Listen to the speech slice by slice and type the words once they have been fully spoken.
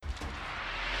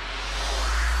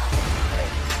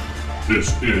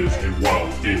This is a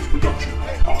Wild Games Production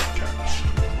podcast.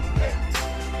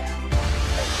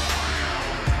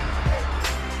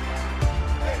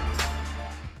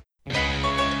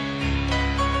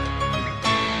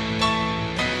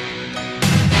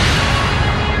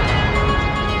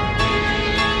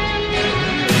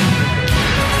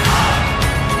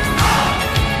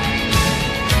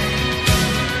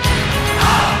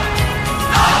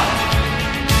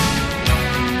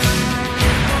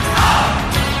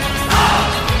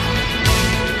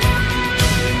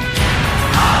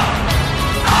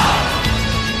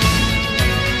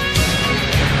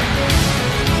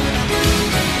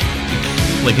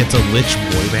 Like it's a lich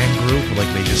boy band group, like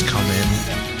they just come in.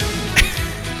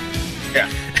 Yeah.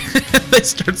 They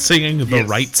start singing the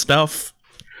right stuff.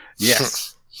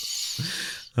 Yes.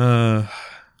 I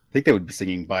think they would be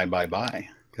singing "Bye Bye Bye"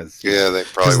 because they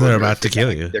probably they're about to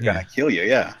kill you. They're gonna kill you.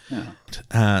 Yeah.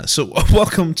 So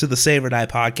welcome to the Save or Die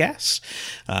podcast.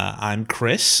 I'm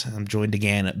Chris. I'm joined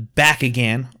back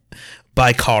again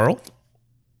by Carl.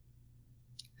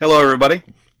 Hello, everybody.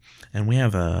 And we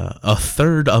have a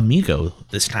third amigo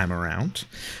this time around.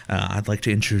 I'd like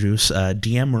to introduce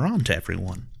DM Ron to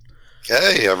everyone.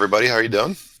 Hey, everybody. How are you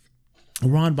doing?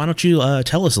 Ron, why don't you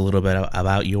tell us a little bit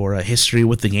about your history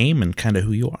with the game and kind of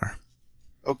who you are?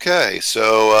 Okay,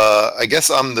 so I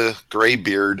guess I'm the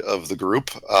graybeard of the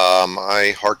group.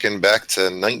 I harken back to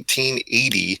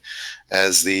 1980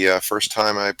 as the first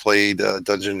time I played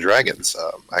Dungeons & Dragons.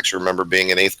 I actually remember being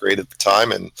in 8th grade at the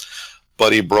time, and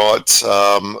Buddy brought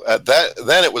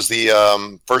then it was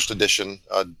the first edition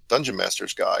Dungeon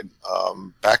Master's Guide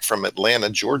back from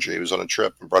Atlanta, Georgia. He was on a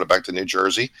trip and brought it back to New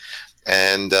Jersey,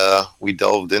 and we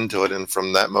delved into it. And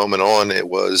from that moment on, it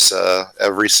was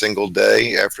every single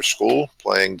day after school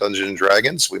playing Dungeons and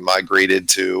Dragons. We migrated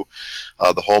to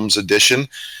the Holmes edition,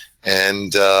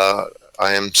 and I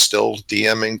am still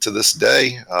DMing to this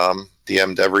day.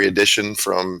 DM'd every edition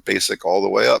from basic all the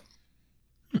way up.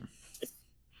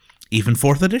 Even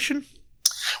 4th edition?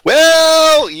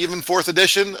 Well, even 4th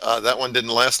edition. That one didn't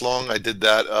last long. I did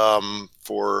that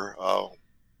for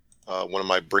one of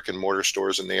my brick and mortar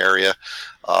stores in the area.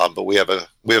 But we have a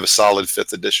solid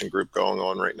 5th edition group going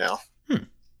on right now.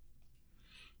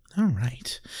 All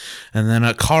right. And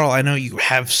then, Carl, I know you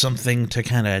have something to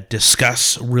kind of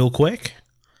discuss real quick.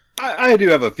 I do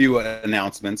have a few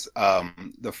announcements.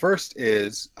 The first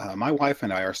is my wife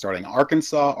and I are starting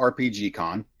Arkansas RPG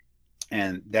Con.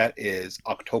 And that is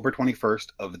October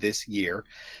 21st of this year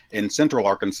in Central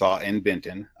Arkansas in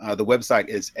Benton. The website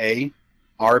is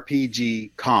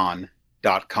arpgcon.com.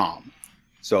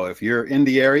 So if you're in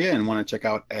the area and want to check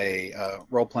out a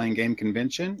role-playing game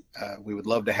convention, we would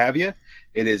love to have you.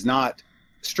 It is not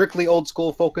strictly old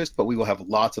school focused, but we will have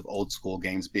lots of old school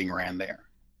games being ran there.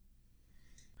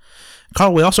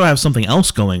 Carl, we also have something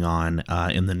else going on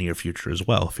in the near future as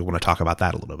well, if you want to talk about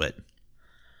that a little bit.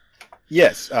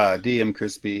 Yes, DM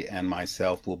Crispy and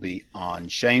myself will be on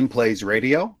Shane Plays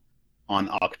Radio on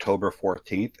October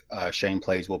 14th. Shane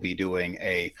Plays will be doing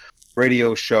a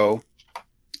radio show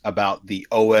about the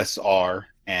OSR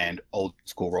and old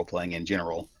school role-playing in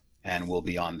general, and we'll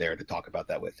be on there to talk about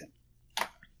that with him.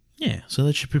 Yeah, so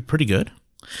that should be pretty good.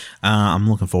 I'm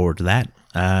looking forward to that.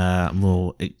 I'm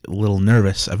a little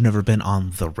nervous. I've never been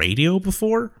on the radio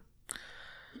before.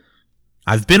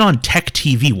 I've been on Tech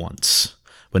TV once,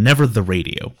 but never the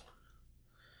radio.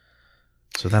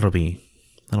 So that'll be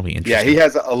interesting. Yeah, he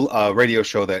has a radio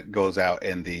show that goes out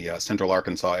in the Central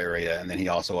Arkansas area, and then he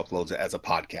also uploads it as a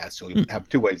podcast. So you have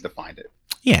two ways to find it.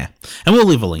 Yeah, and we'll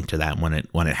leave a link to that when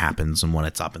it happens and when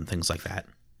it's up and things like that.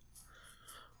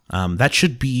 That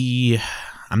should be.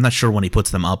 I'm not sure when he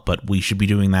puts them up, but we should be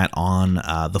doing that on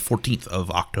the 14th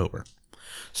of October.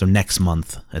 So next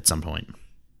month at some point.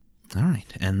 All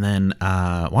right, and then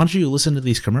why don't you listen to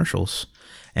these commercials?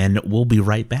 And we'll be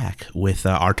right back with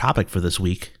our topic for this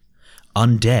week,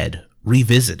 Undead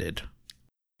Revisited.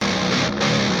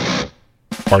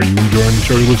 Are you enjoying the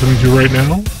show you're listening to right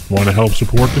now? Want to help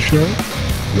support the show?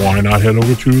 Why not head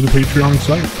over to the Patreon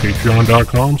site,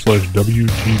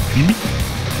 patreon.com/WGP.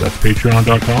 That's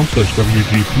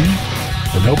patreon.com/WGP.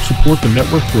 And help support the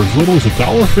network for as little as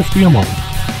 $1.50 a month.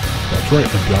 That's right,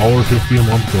 $1.50 a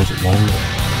month goes a long way.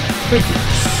 Thank you.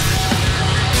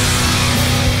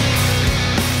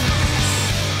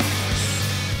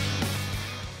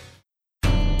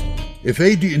 If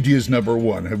AD&D is number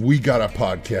one, have we got a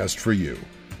podcast for you?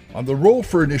 On the Roll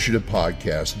for Initiative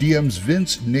podcast, DMs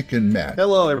Vince, Nick, and Matt.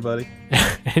 Hello, everybody.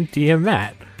 And DM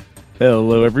Matt.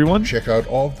 Hello, everyone. Check out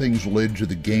all things related to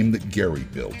the game that Gary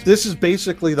built. This is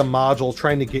basically the module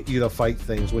trying to get you to fight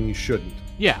things when you shouldn't.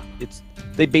 Yeah,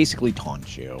 they basically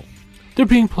taunt you. They're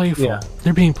being playful. Yeah.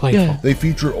 They're being playful. Yeah. They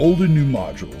feature old and new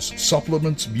modules,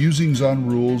 supplements, musings on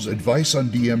rules, advice on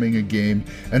DMing a game,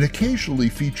 and occasionally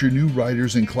feature new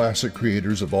writers and classic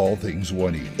creators of all things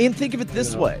 1E. And think of it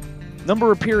this way.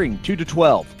 Number appearing, 2 to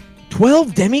 12.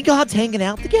 12 demigods hanging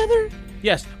out together?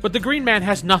 Yes, but the Green Man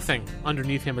has nothing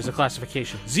underneath him as a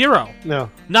classification. 0. No.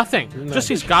 Nothing. No. Just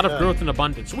he's God of Growth and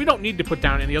Abundance. We don't need to put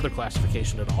down any other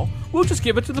classification at all. We'll just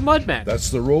give it to the Mudman. That's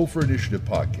the Roll for Initiative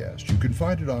podcast. You can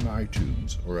find it on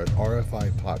iTunes or at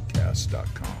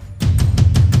rfipodcast.com.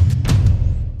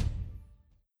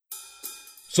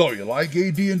 So, you like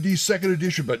AD&D 2nd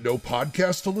Edition but no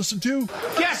podcast to listen to?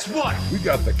 Guess what? We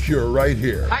got the cure right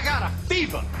here. I got a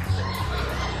fever.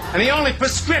 And the only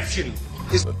prescription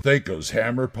is The Thaco's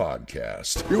Hammer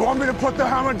Podcast. You want me to put the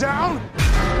hammer down?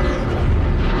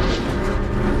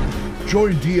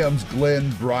 Join DMs Glenn,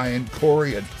 Brian,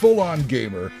 Corey, and Full On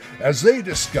Gamer as they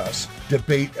discuss,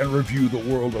 debate, and review the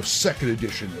world of 2nd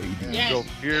Edition AD. Yes. Go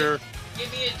here.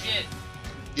 Give me a gin.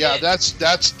 Yeah, that's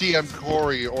DM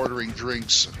Corey ordering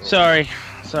drinks. Sorry,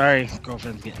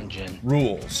 girlfriend's getting gin.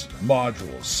 Rules,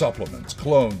 modules, supplements,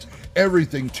 clones,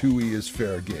 everything 2E is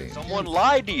fair game. Someone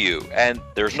lied to you, and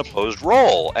there's an opposed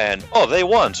roll, and they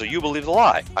won, so you believe the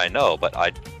lie. I know, but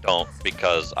I don't,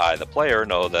 because I, the player,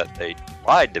 know that they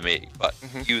lied to me. But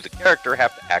you, the character,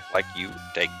 have to act like you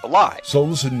take the lie. So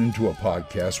listen into a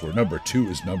podcast where number 2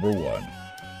 is number 1.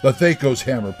 The Thaco's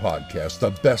Hammer Podcast, the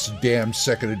best damn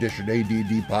 2nd Edition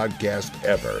AD&D podcast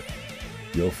ever.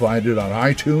 You'll find it on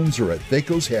iTunes or at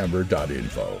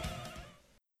thacoshammer.info.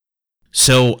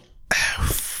 So,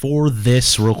 for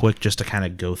this, real quick, just to kind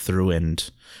of go through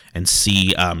and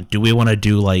see, do we want to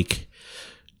do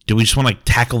do we just want to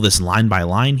tackle this line by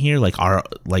line here? Go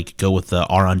with the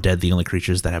are undead the only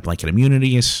creatures that have blanket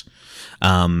immunities?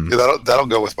 Yeah, that'll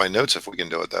go with my notes if we can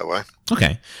do it that way.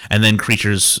 Okay. And then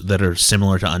creatures that are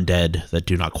similar to undead that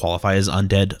do not qualify as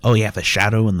undead. Oh, yeah, the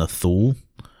Shadow and the Thule.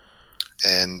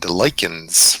 And the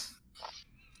Lichens.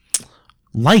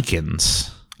 Lichens?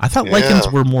 I thought Lichens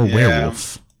were more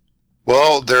werewolf.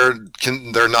 Well, they're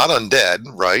not undead,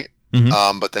 right?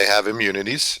 Mm-hmm. But they have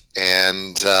immunities.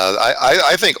 And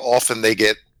I think often they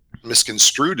get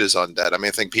misconstrued as undead. I mean,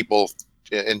 I think people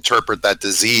interpret that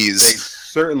disease. They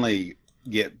certainly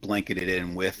get blanketed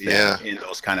in with in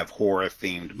those kind of horror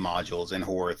themed modules and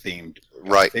horror themed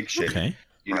fiction. Okay.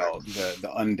 You know,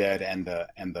 the undead and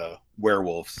the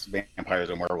werewolves, vampires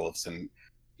and werewolves, and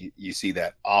you see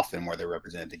that often where they're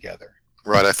represented together.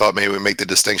 Right. I thought maybe we make the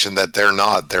distinction that they're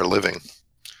living,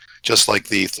 just like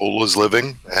the Thule is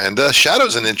living. And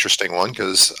Shadow's an interesting one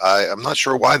because I'm not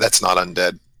sure why that's not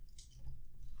undead.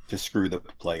 To screw the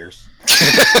players.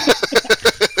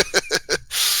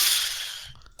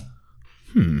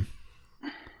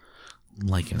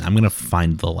 Lichen. I'm going to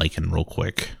find the Lichen real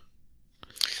quick.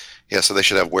 Yeah, so they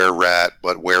should have were-rat,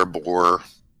 but were-boar,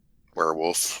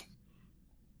 werewolf.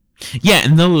 Yeah,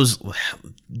 and those...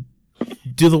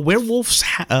 Do the werewolves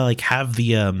have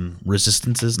the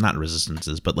resistances? Not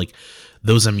resistances, but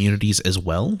those immunities as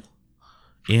well?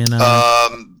 They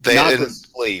not to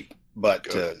sleep, but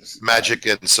to magic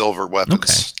and silver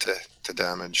weapons to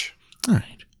damage. All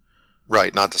right.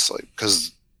 Right, not to sleep,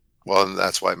 because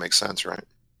that's why it makes sense, right?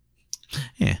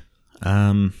 Yeah.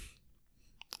 The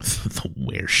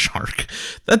were-shark.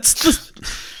 That's the...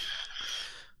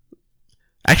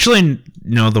 Actually,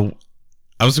 no,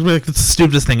 I was going to be like, that's the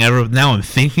stupidest thing ever. Now I'm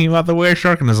thinking about the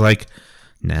were-shark, and I was like,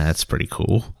 nah, that's pretty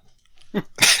cool. I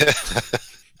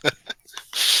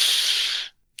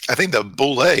think the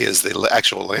boulet is the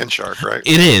actual land shark, right?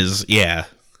 It is, yeah.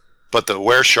 But the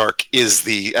were-shark is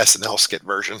the SNL skit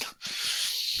version.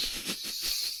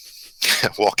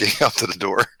 Walking out to the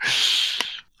door.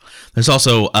 There's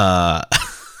also a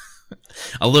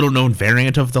little-known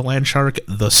variant of the land shark,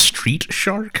 the street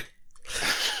shark.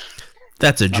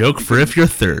 That's a joke for if you're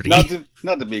 30.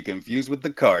 Not to be confused with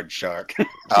the card shark.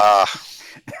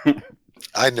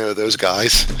 I know those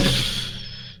guys.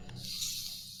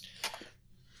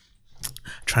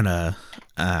 Trying to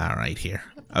right here.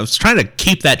 I was trying to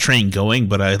keep that train going,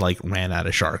 but I ran out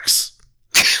of sharks.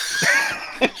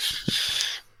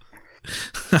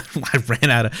 I ran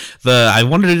out of I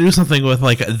wanted to do something with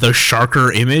the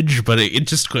sharker image, but it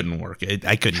just couldn't work.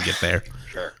 I couldn't get there.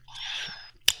 Sure.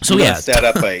 So yeah, set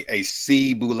up a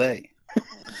sea boulet.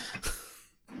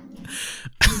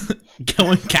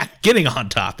 Getting on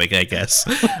topic, I guess.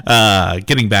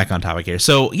 Getting back on topic here.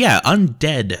 So yeah,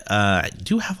 undead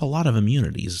do have a lot of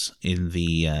immunities in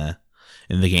the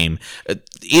game.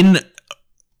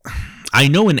 I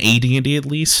know in AD&D at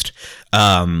least,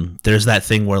 there's that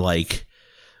thing where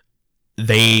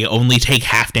they only take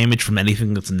half damage from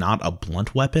anything that's not a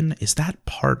blunt weapon. Is that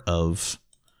part of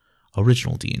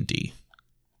original D&D?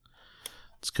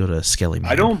 Let's go to Skelly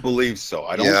Man. I don't believe so.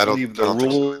 I don't believe the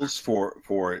rules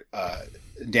for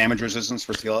damage resistance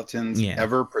for skeletons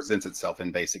ever presents itself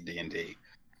in basic D&D.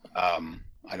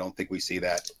 I don't think we see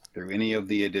that through any of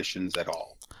the editions at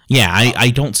all. Yeah,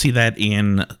 I don't see that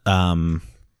in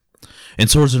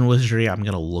Swords and Wizardry. I'm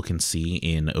gonna look and see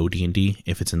in OD&D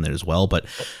if it's in there as well. But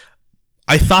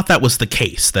I thought that was the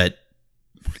case, that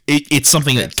it's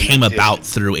something that came about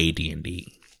through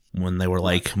AD&D when they were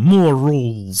like, more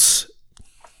rules.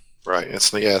 Right.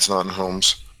 It's not in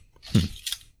Holmes.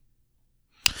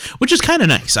 Which is kind of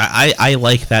nice. I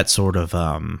like that sort of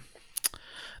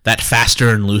that faster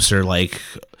and looser, like,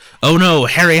 oh no,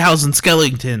 Harryhausen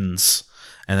skeletons,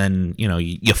 and then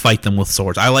you fight them with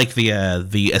swords. I like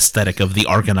the aesthetic of the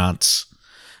Argonauts,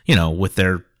 with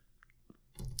their,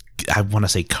 I want to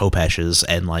say Kopeshes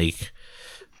and like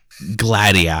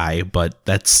Gladii, but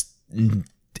that's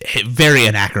very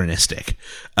anachronistic.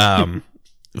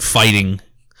 Fighting,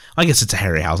 I guess it's a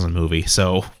Harryhausen movie,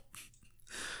 so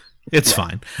it's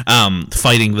fine.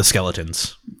 Fighting the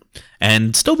skeletons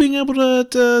and still being able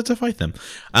to fight them.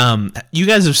 You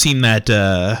guys have seen that.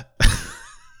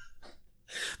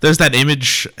 There's that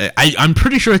image. I'm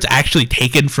pretty sure it's actually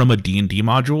taken from a D&D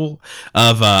module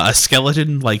of a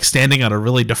skeleton like standing on a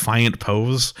really defiant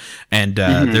pose, and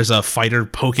there's a fighter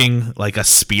poking like a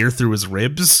spear through his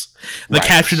ribs. The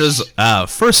caption is,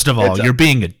 "First of all, you're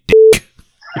being a dick."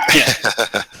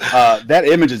 That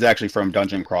image is actually from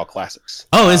Dungeon Crawl Classics.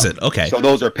 Oh, is it? Okay. So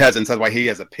those are peasants. That's why he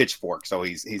has a pitchfork. So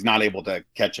he's not able to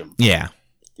catch him. Yeah.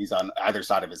 He's on either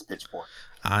side of his pitchfork.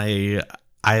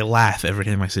 I laugh every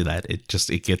time I see that.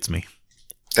 It gets me.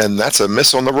 And that's a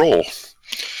miss on the roll.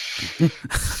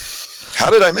 How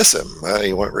did I miss him?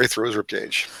 He went right through his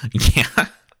ribcage.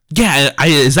 Yeah.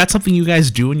 Is that something you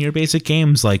guys do in your basic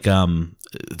games? Like,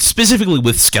 specifically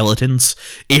with skeletons,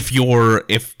 if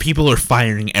people are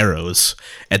firing arrows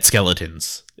at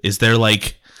skeletons, is there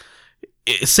like,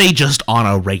 say just on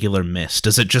a regular miss,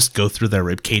 does it just go through their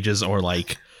rib cages, or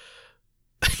like,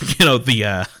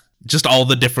 just all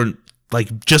the different,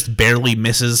 like, just barely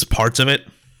misses parts of it?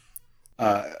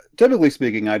 Typically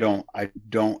speaking, I don't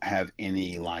have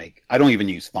any, like, I don't even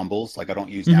use fumbles. Like, I don't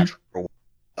use natural.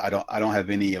 I don't have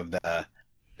any of the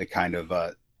kind of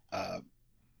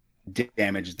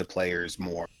damage the players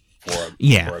more for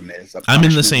a miss. I'm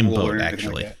in the same boat,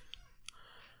 actually.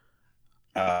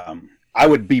 Like I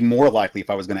would be more likely, if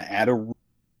I was going to add a rule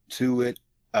to it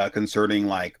concerning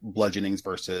like bludgeonings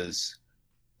versus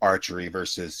archery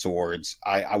versus swords,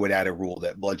 I would add a rule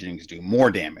that bludgeonings do more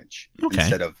damage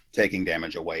instead of taking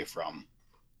damage away from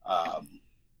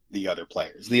the other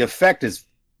players. The effect is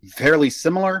fairly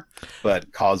similar,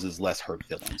 but causes less hurt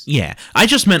feelings. Yeah, I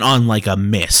just meant on like a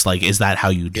miss. Like, is that how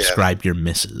you describe your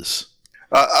misses?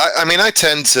 I mean, I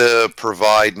tend to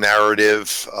provide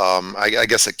narrative, I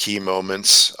guess, at key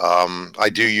moments. I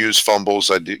do use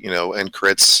fumbles, and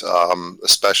crits,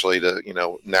 especially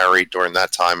to, narrate during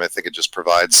that time. I think it just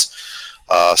provides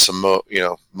some,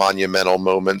 monumental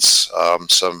moments,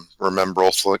 some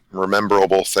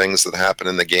rememberable things that happen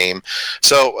in the game.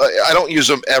 So I don't use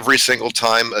them every single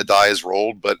time a die is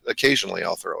rolled, but occasionally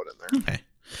I'll throw it in there. Okay.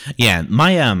 Yeah,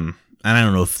 my and I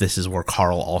don't know if this is where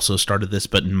Carl also started this,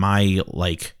 but my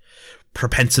like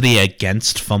propensity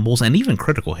against fumbles and even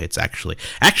critical hits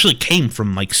actually came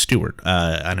from Mike Stewart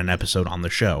on an episode on the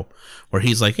show where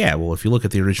he's like, yeah, well, if you look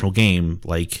at the original game,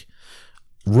 like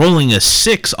rolling a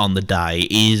 6 on the die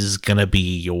is gonna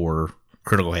be your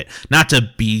critical hit. Not to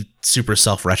be super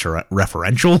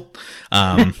self-referential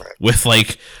with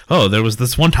like, oh, there was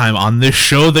this one time on this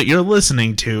show that you're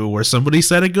listening to where somebody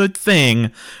said a good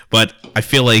thing, but I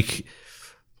feel like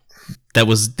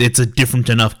it's a different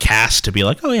enough cast to be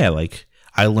like, oh yeah, like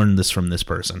I learned this from this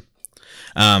person.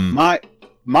 My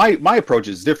approach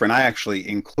is different. I actually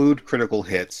include critical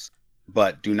hits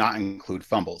but do not include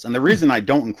fumbles. And the reason I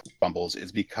don't include fumbles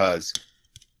is because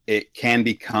it can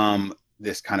become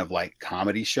this kind of like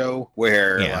comedy show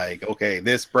where like, okay,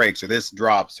 this breaks or this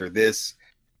drops or this,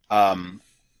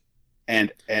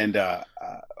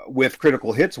 with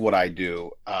critical hits, what I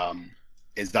do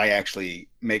is I actually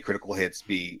make critical hits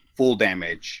be full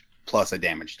damage plus a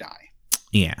damage die.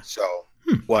 Yeah. So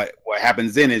what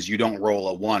happens then is you don't roll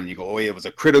a 1. You go, oh, it was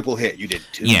a critical hit. You did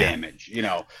 2 damage.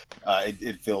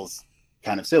 It feels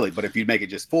kind of silly. But if you make it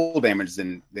just full damage,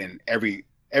 then every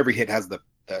hit has the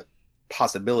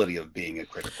possibility of being a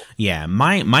critical. Yeah,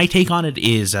 my take on it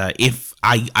is if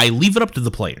I leave it up to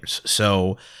the players.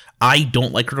 So I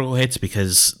don't like critical hits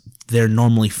because they're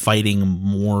normally fighting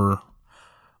more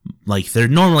like they're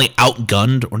normally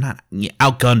outgunned or not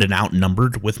outgunned and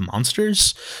outnumbered with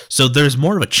monsters, so there's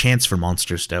more of a chance for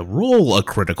monsters to roll a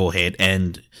critical hit.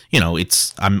 And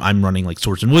I'm running like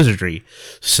swords and wizardry,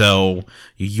 so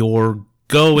you're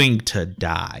going to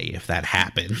die if that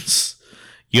happens.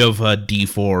 You have a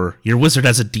D4, your wizard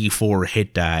has a D4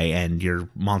 hit die, and your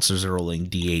monsters are rolling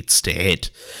D8s to hit.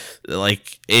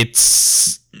 Like,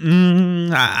 it's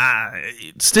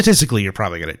statistically you're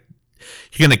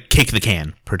gonna kick the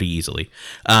can pretty easily.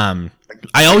 I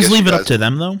always leave it up to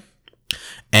them though,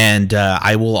 and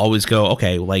I will always go,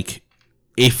 okay, like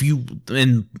if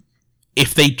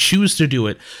they choose to do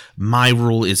it, my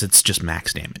rule is it's just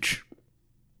max damage.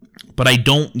 But I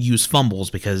don't use fumbles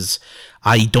because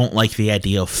I don't like the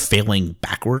idea of failing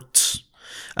backwards.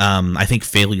 I think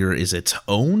failure is its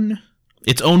own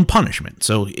punishment.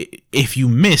 So if you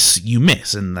miss, you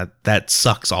miss, and that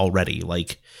sucks already.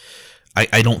 Like,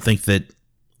 I don't think that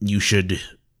you should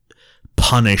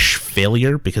punish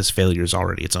failure because failure is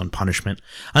already its own punishment.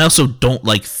 I also don't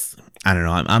like, I don't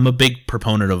know, I'm a big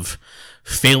proponent of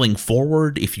failing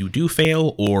forward if you do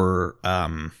fail, or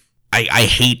I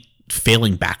hate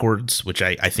failing backwards, which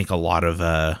I think a lot of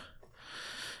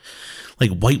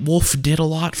like White Wolf did a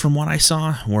lot from what I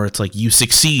saw, where it's like you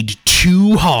succeed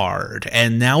too hard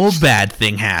and now a bad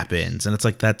thing happens, and it's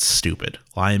like, that's stupid.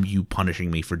 Why am you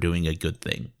punishing me for doing a good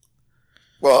thing?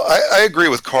 Well, I agree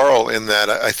with Carl in that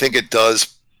I think it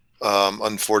does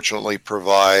unfortunately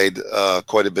provide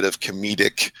quite a bit of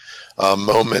comedic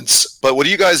moments. But what do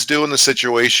you guys do in the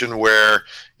situation where,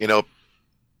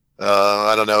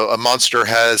 I don't know, a monster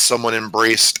has someone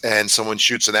embraced and someone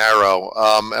shoots an arrow?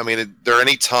 I mean, are there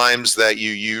any times that you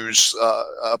use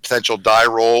a potential die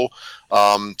roll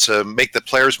to make the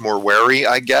players more wary,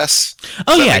 I guess?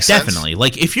 Oh, yeah, definitely.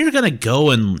 Like, if you're going to go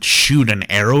and shoot an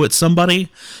arrow at somebody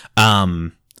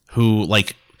who,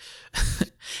 like,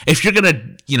 if you're going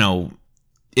to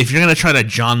try to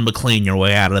John McClane your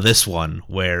way out of this one,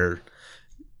 where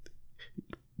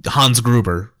Hans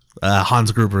Gruber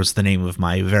is the name of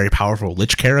my very powerful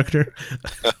Lich character,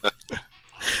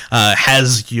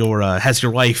 has your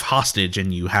wife hostage,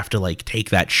 and you have to like take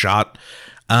that shot.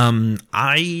 I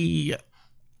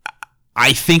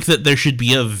think that there should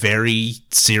be a very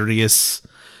serious,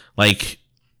 like,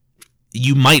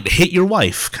 you might hit your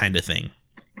wife kind of thing.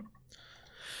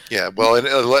 Yeah, well,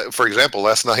 for example,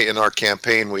 last night in our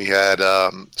campaign, we had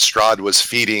Strahd was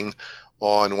feeding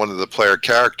on one of the player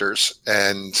characters,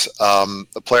 and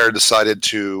the player decided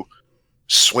to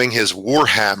swing his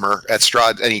warhammer at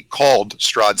Strahd, and he called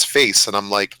Strahd's face, and I'm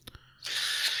like,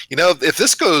 if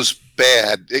this goes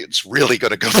bad, it's really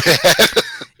going to go bad.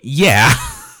 Yeah.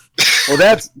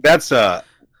 Well, that's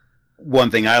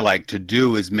one thing I like to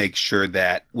do, is make sure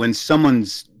that when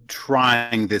someone's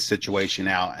trying this situation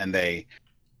out and they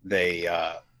say,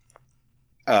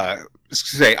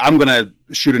 I'm going to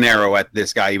shoot an arrow at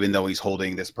this guy even though he's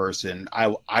holding this person,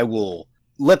 I will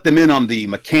let them in on the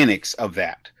mechanics of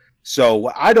that. So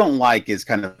what I don't like is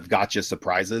kind of gotcha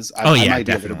surprises. I might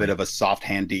be a little bit of a soft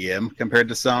hand DM compared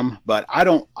to some, but I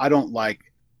don't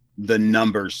like the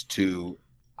numbers to...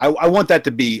 I want that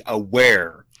to be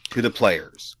aware to the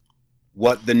players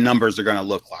what the numbers are going to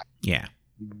look like. Yeah.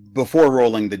 Before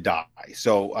rolling the die.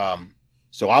 So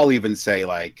I'll even say,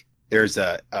 like, there's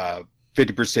a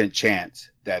 50% chance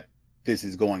that this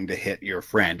is going to hit your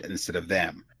friend instead of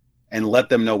them, and let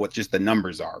them know what just the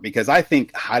numbers are. Because I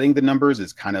think hiding the numbers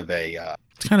is kind of a...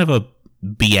 it's kind of a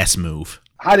BS move.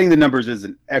 Hiding the numbers is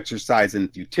an exercise in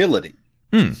futility,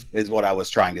 is what I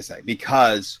was trying to say.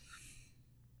 Because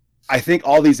I think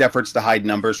all these efforts to hide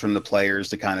numbers from the players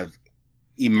to kind of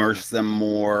immerse them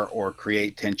more or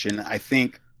create tension, I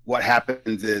think what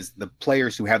happens is the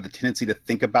players who have the tendency to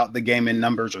think about the game in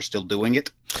numbers are still doing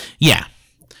it. Yeah.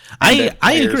 I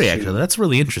agree, actually. That's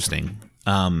really interesting.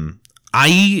 I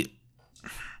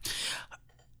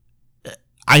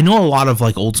know a lot of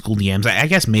like old school DMs. I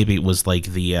guess maybe it was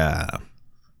like the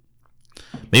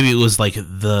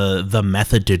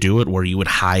method to do it, where you would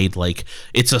hide, like,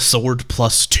 it's a sword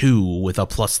 +2 with a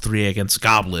 +3 against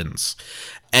goblins,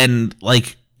 and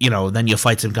like, then you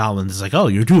fight some goblins. It's like, oh,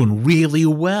 you're doing really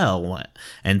well,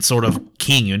 and sort of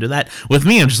keying you into that. With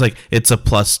me, I'm just like, it's a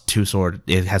 +2 sword.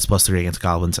 It has +3 against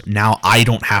goblins. Now I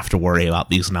don't have to worry about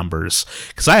these numbers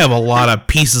because I have a lot of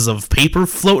pieces of paper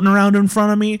floating around in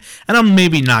front of me, and I'm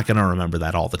maybe not going to remember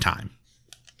that all the time.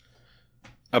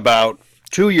 About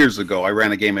 2 years ago, I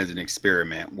ran a game as an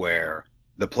experiment where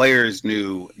the players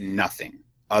knew nothing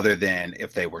other than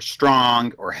if they were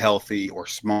strong or healthy or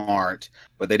smart,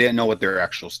 but they didn't know what their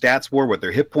actual stats were, what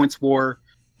their hit points were.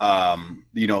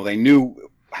 They knew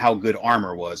how good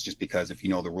armor was just because if you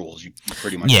know the rules, you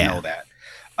pretty much know that.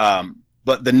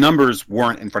 But the numbers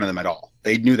weren't in front of them at all.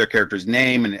 They knew their character's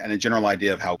name and a general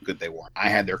idea of how good they were. I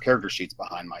had their character sheets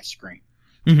behind my screen.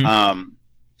 Mm-hmm.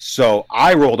 So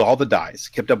I rolled all the dice,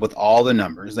 kept up with all the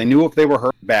numbers. They knew if they were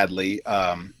hurt badly.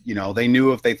 They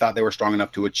knew if they thought they were strong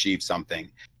enough to achieve something,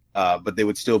 but they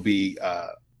would still be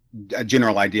a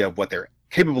general idea of what they're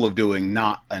capable of doing,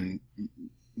 not a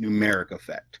numeric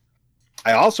effect.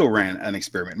 I also ran an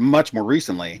experiment much more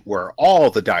recently where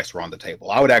all the dice were on the table.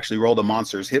 I would actually roll the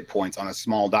monster's hit points on a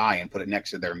small die and put it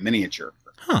next to their miniature.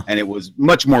 And it was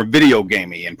much more video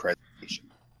gamey in presentation.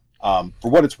 For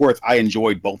what it's worth, I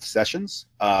enjoyed both sessions.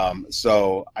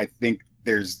 So I think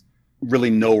there's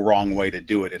really no wrong way to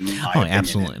do it. In my opinion.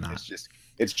 Absolutely not.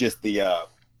 It's just the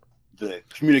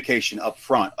communication up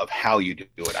front of how you do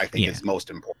it. I think is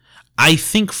most important. I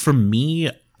think for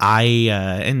me,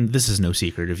 and this is no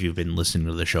secret if you've been listening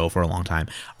to the show for a long time,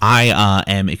 I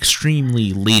am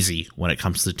extremely lazy when it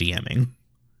comes to DMing.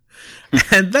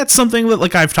 And that's something that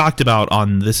like I've talked about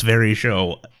on this very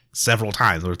show several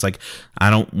times, where it's like, I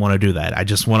don't want to do that. I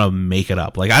just want to make it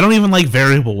up. Like, I don't even like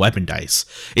variable weapon dice.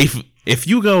 If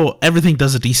you go, everything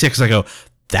does a d6, I go,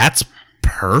 that's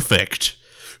perfect.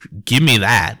 Give me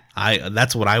that.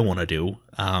 That's what I want to do.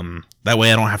 That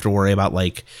way I don't have to worry about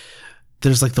like,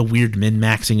 there's like the weird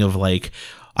min-maxing of like,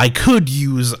 I could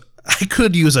use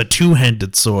a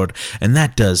two-handed sword, and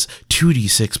that does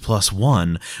 2d6 plus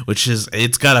 1, which is,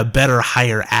 it's got a better,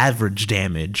 higher average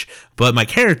damage, but my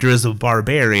character is a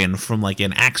barbarian from like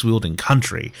an axe-wielding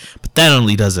country, but that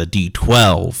only does a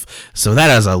d12, so that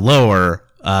has a lower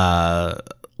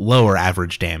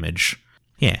average damage.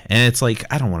 Yeah, and it's like,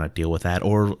 I don't want to deal with that,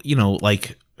 or,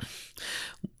 like,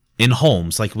 in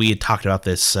Holmes, like we had talked about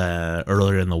this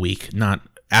earlier in the week, not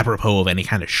apropos of any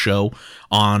kind of show,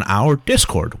 on our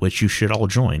Discord, which you should all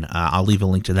join. I'll leave a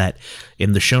link to that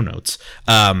in the show notes.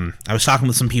 I was talking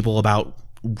with some people about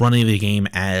running the game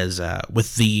as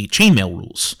with the chainmail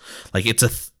rules. Like,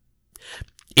 it's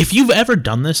if you've ever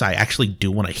done this, I actually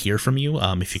do want to hear from you.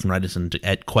 If you can write us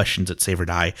at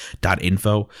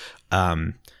questions@saverdie.info.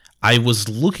 I was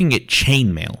looking at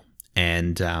chainmail,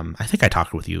 and I think I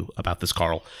talked with you about this,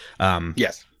 Carl.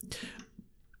 Yes.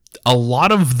 A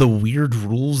lot of the weird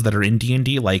rules that are in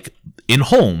D&D, like in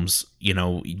Holmes,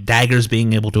 daggers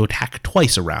being able to attack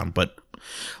twice a round, but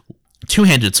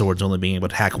two-handed swords only being able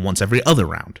to attack once every other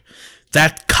round.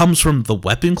 That comes from the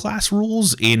weapon class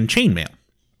rules in chainmail.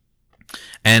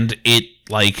 And it,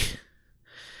 like,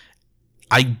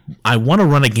 I want to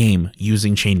run a game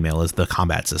using chainmail as the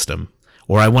combat system,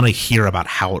 or I want to hear about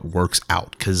how it works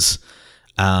out, because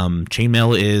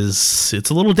chainmail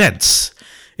it's a little dense.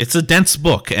 It's a dense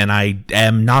book, and I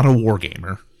am not a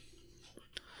wargamer.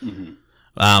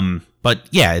 Mm-hmm. But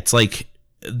yeah, it's like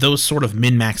those sort of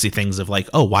min-maxy things of like,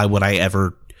 oh, why would I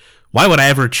ever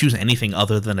choose anything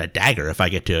other than a dagger if I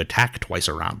get to attack twice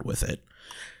a round with it?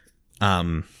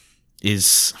 I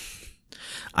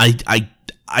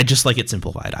just like it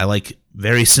simplified. I like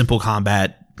very simple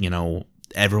combat.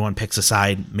 Everyone picks a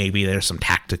side. Maybe there's some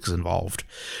tactics involved.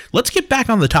 Let's get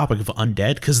back on the topic of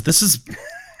Undead, because this has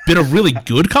been a really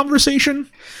good conversation,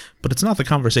 but it's not the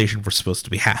conversation we're supposed to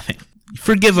be having.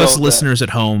 Forgive us, listeners at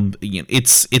home.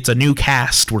 It's a new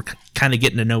cast. We're kind of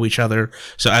getting to know each other.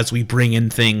 So as we bring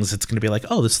in things, it's going to be like,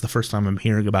 oh, this is the first time I'm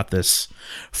hearing about this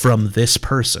from this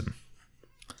person.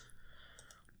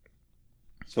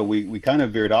 So we kind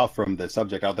of veered off from the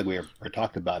subject. I don't think we ever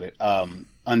talked about it.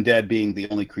 Undead being the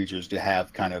only creatures to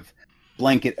have kind of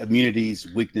blanket immunities,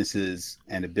 weaknesses,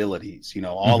 and abilities.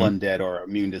 All undead are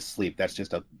immune to sleep. That's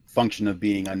just a function of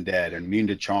being undead, and immune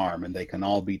to charm, and they can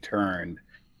all be turned.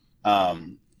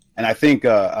 And I think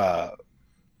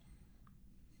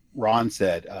Ron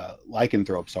said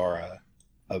lycanthropes are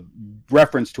a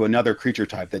reference to another creature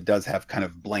type that does have kind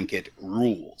of blanket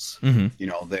rules.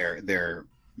 Mm-hmm. They're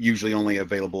usually only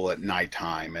available at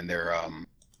nighttime, and they're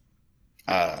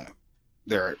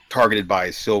targeted by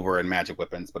silver and magic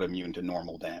weapons, but immune to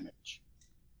normal damage.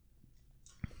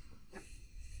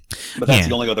 But that's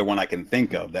the only other one I can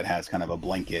think of that has kind of a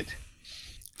blanket.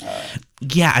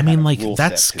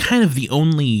 That's kind of the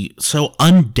only. So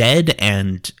Undead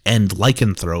and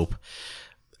lycanthrope,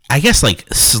 I guess, like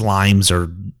slimes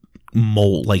or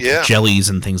mold, like jellies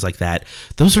and things like that.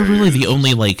 Those are really the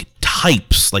only like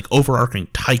types, like overarching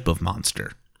type of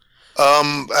monster.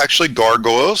 Actually,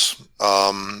 gargoyles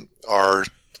are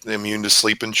immune to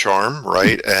sleep and charm,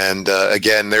 right? And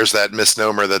again, there's that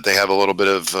misnomer that they have a little bit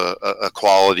of a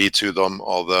quality to them,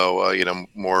 although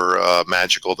more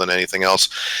magical than anything else.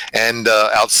 And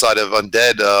outside of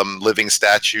undead, living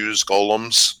statues,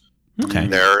 golems,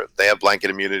 they have blanket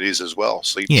immunities as well.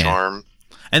 Sleep, charm.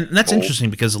 And that's interesting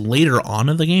because later on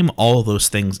in the game, all of those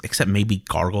things, except maybe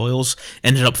gargoyles,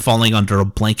 ended up falling under a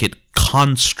blanket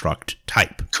construct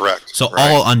type. Correct. So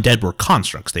all undead were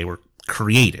constructs. They were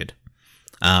created.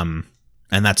 And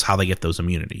that's how they get those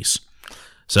immunities.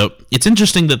 So it's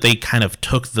interesting that they kind of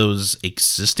took those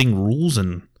existing rules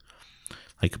and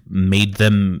like made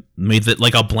it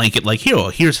like a blanket, like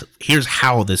here's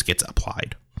how this gets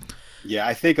applied. Yeah,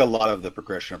 I think a lot of the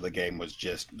progression of the game was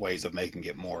just ways of making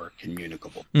it more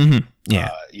communicable. Mm-hmm. Yeah.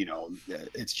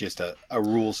 It's just a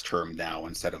rules term now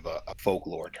instead of a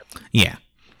folklore term. Yeah.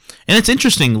 And it's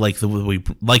interesting, like the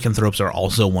lycanthropes are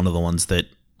also one of the ones that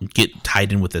get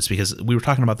tied in with this, because we were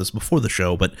talking about this before the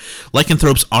show, but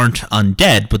lycanthropes aren't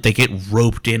undead, but they get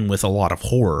roped in with a lot of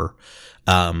horror,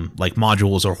 like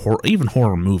modules or even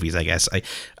horror movies, I guess.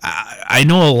 I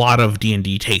know a lot of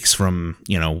D&D takes from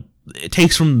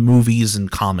movies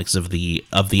and comics of the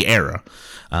era.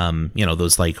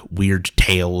 Those like weird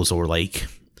tales or like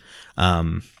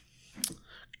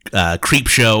creep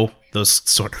show, those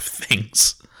sort of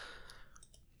things.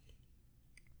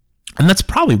 And that's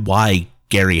probably why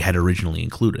Gary had originally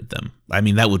included them. I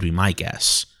mean, that would be my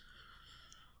guess.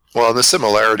 Well, the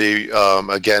similarity,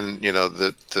 again,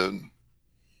 the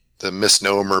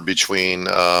misnomer between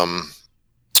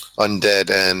undead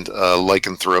and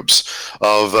lycanthropes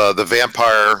of the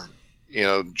vampire,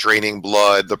 draining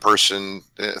blood. The person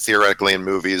theoretically in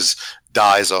movies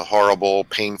dies a horrible,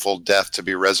 painful death to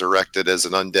be resurrected as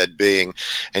an undead being,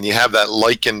 and you have that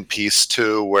lycan piece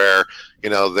too, where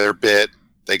they're bit.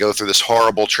 They go through this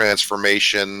horrible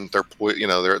transformation.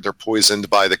 They're poisoned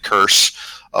by the curse.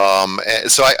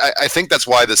 So I think that's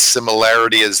why the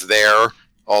similarity is there.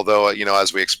 Although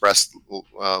as we expressed,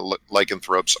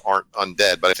 lycanthropes aren't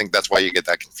undead, but I think that's why you get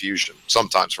that confusion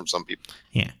sometimes from some people.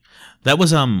 Yeah, that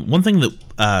was one thing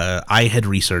that I had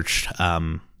researched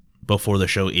before the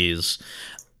show is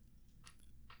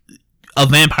a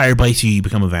vampire bites you, you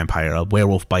become a vampire. A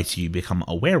werewolf bites you, you become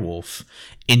a werewolf.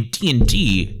 In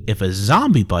D&D, if a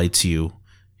zombie bites you,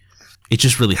 it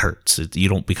just really hurts. You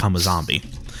don't become a zombie.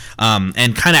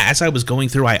 And kind of as I was going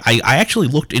through, I actually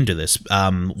looked into this.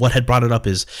 What had brought it up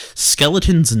is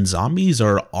skeletons and zombies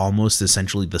are almost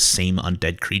essentially the same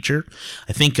undead creature.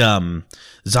 I think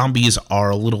zombies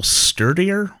are a little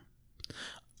sturdier.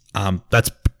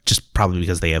 That's just probably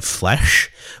because they have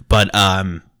flesh. But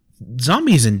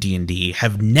zombies in D&D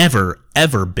have never,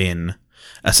 ever been,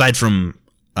 aside from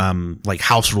like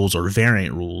house rules or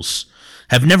variant rules,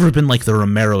 have never been like the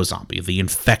Romero zombie, the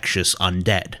infectious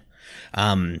undead.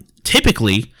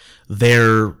 Typically,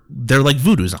 they're like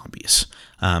voodoo zombies.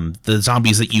 The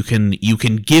zombies that you can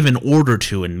give an order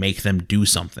to and make them do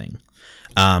something.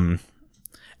 And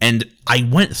I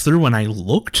went through and I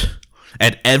looked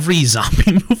at every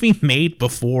zombie movie made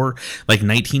before like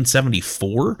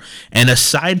 1974, and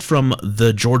aside from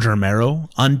the George Romero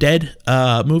Undead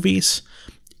movies,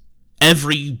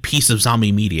 every piece of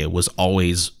zombie media was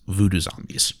always voodoo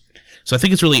zombies. So I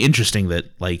think it's really interesting that,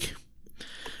 like,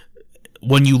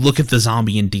 when you look at the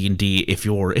zombie in D&D, if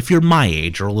you're my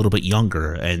age or a little bit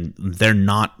younger, and they're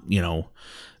not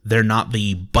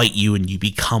the bite you and you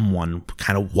become one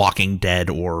kind of Walking Dead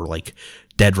or like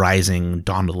Dead Rising,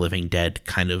 Dawn of the Living Dead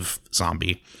kind of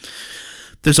zombie,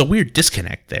 there's a weird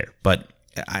disconnect there. But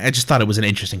I just thought it was an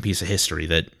interesting piece of history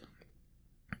that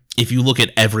if you look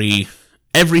at every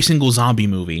single zombie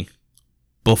movie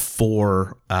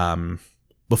before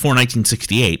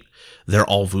 1968, they're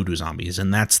all voodoo zombies,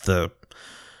 and that's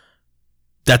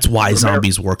why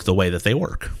zombies work the way that they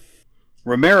work.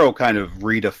 Romero kind of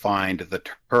redefined the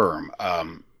term.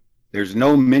 There's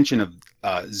no mention of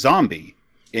zombie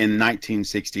in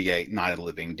 1968 Night of the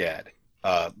Living Dead,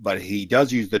 but he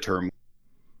does use the term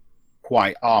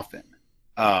quite often.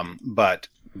 But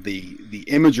the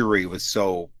imagery was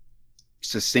so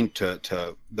succinct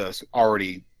to the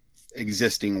already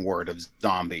existing word of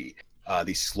zombie,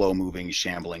 these slow-moving,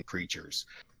 shambling creatures,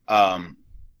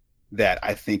 that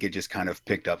I think it just kind of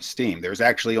picked up steam. There's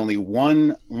actually only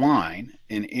one line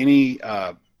in any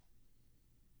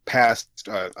past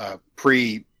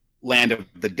pre-Land of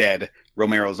the Dead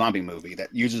Romero zombie movie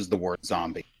that uses the word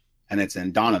zombie, and it's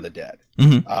in Dawn of the Dead.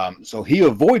 Mm-hmm. So he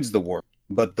avoids the word,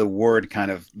 but the word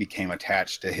kind of became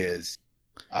attached to his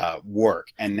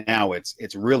work, and now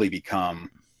it's really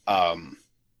become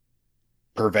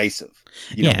pervasive.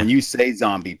 You know, when you say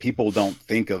zombie, people don't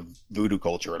think of voodoo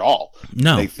culture at all.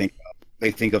 No,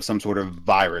 they think of some sort of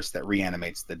virus that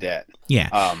reanimates the dead.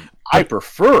 Yeah. I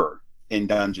prefer in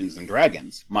Dungeons and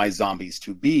Dragons my zombies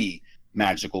to be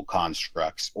magical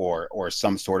constructs or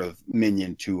some sort of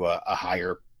minion to a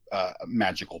higher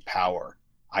magical power.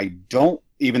 I don't,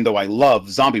 even though I love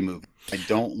zombie movies, I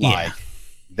don't like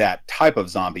that type of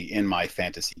zombie in my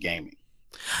fantasy gaming.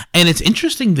 And it's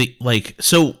interesting that, like,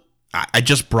 so I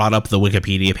just brought up the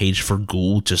Wikipedia page for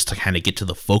Ghoul just to kind of get to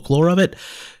the folklore of it.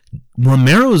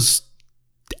 Romero's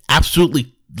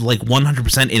absolutely, like,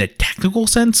 100% in a technical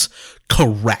sense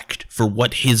correct for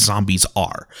what his zombies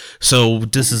are. So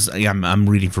this is, I'm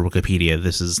reading for Wikipedia.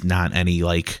 This is not any,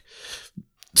 like,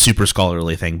 super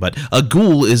scholarly thing, but a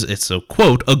ghoul is, it's a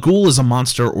quote, a ghoul is a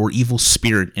monster or evil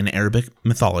spirit in Arabic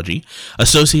mythology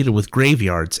associated with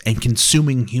graveyards and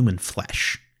consuming human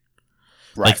flesh.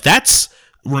 Right. Like, that's,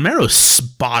 Romero's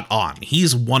spot on.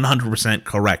 He's 100%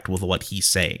 correct with what he's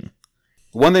saying.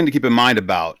 One thing to keep in mind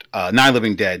about Night of the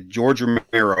Living Dead, George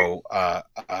Romero,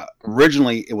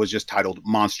 originally it was just titled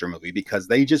Monster Movie because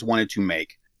they just wanted to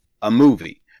make a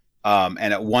movie. And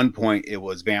at one point it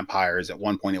was vampires, at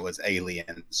one point it was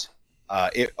aliens.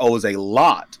 It owes a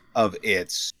lot of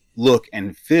its look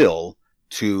and feel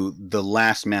to The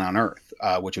Last Man on Earth,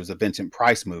 which was a Vincent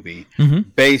Price movie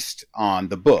based on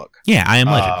the book. Yeah, I Am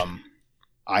Legend.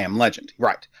 I Am Legend,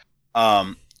 right.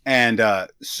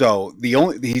 So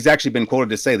he's actually been quoted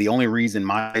to say the only reason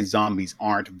my zombies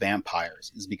aren't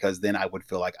vampires is because then I would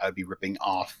feel like I'd be ripping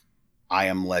off I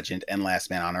Am Legend and Last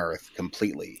Man on Earth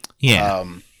completely. Yeah.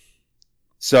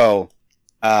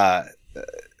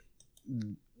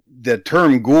 The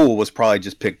term ghoul was probably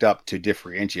just picked up to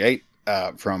differentiate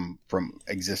from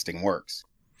existing works.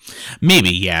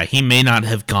 Maybe, yeah. He may not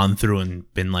have gone through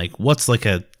and been like, what's like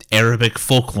a Arabic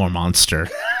folklore monster?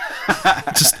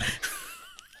 Just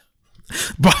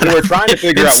they were trying to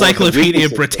figure out Encyclopedia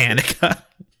Britannica.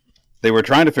 They were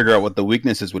trying to figure out what the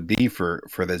weaknesses would be for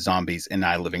the zombies in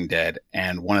Night of the Living Dead,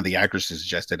 and one of the actresses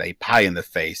suggested a pie in the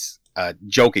face,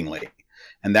 jokingly.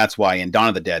 And that's why in Dawn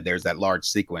of the Dead, there's that large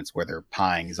sequence where they're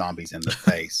pieing zombies in the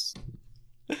face.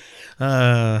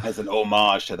 As an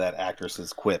homage to that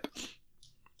actress's quip.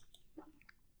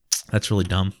 That's really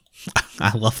dumb.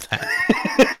 I love that.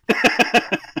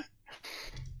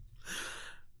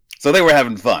 So they were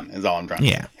having fun, is all I'm trying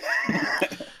to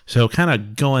say. So kind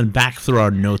of going back through our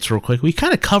notes real quick, we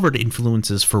kind of covered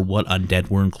influences for what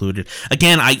Undead were included.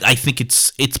 Again, I think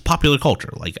it's popular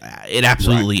culture. Like, it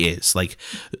absolutely is. Like,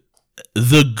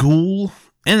 the ghoul,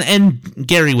 and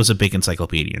Gary was a big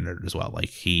encyclopedia nerd as well. Like,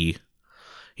 he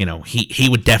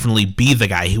would definitely be the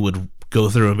guy who would go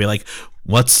through and be like,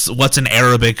 what's an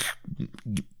Arabic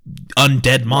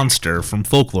undead monster from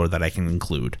folklore that I can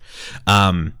include?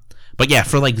 But yeah,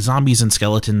 for like zombies and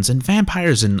skeletons and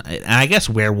vampires and I guess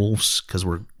werewolves, because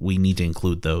we need to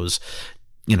include those.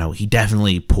 He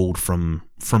definitely pulled from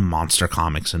monster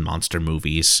comics and monster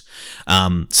movies.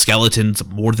 Skeletons,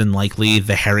 more than likely,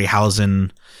 the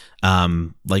Harryhausen,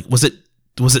 was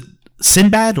it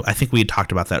Sinbad? I think we had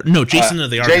talked about that. No, Jason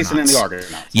and the Argonauts. Jason and the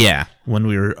Argonauts. Yeah, when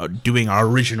we were doing our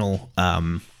original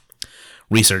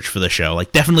research for the show,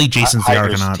 like definitely Jason's the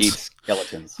Argonauts. Teeth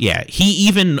skeletons. Yeah, he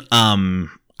even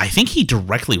I think he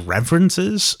directly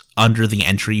references under the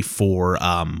entry for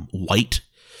White.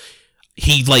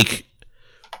 He like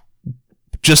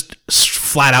just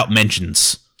flat out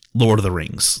mentions Lord of the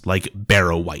Rings, like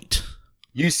Barrow White.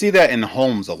 You see that in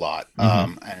Holmes a lot,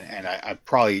 and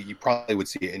you probably would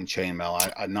see it in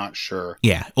Chainmail. I'm not sure.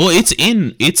 Yeah, well, it's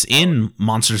in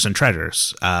Monsters and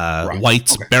Treasures.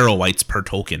 Right. Barrow Whites per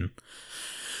Tolkien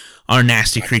are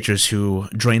nasty creatures who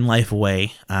drain life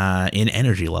away in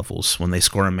energy levels when they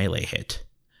score a melee hit.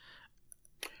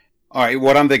 All right,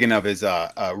 what I'm thinking of is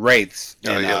wraiths.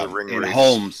 In wraiths.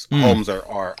 Holmes, Holmes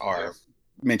are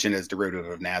mentioned as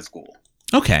derivative of Nazgul.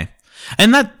 Okay,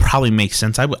 and that probably makes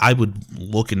sense. I would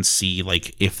look and see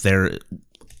like if they're.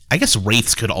 I guess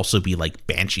wraiths could also be like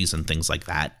banshees and things like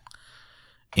that.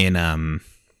 In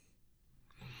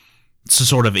so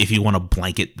sort of if you want to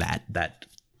blanket that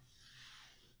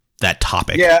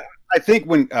topic. Yeah, I think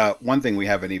when one thing we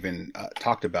haven't even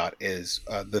talked about is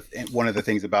one of the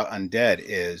things about undead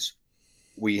is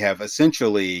we have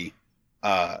essentially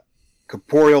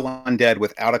corporeal undead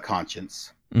without a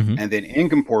conscience, and then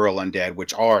incorporeal undead,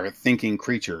 which are thinking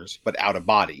creatures but out of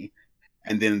body.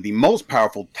 And then the most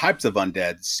powerful types of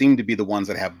undead seem to be the ones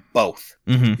that have both.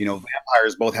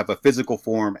 Vampires both have a physical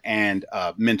form and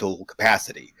mental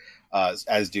capacity,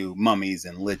 as do mummies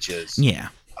and liches. Yeah.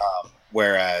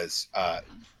 Whereas,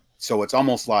 so it's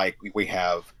almost like we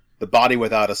have the body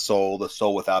without a soul, the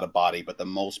soul without a body, but the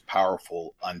most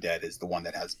powerful undead is the one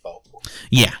that has both.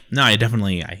 Yeah, no, I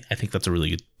think that's a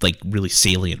really good, really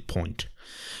salient point.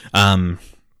 And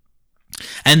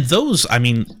those, I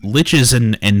mean, liches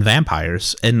and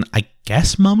vampires, and I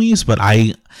guess mummies, but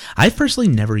I personally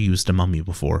never used a mummy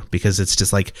before because it's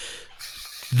just like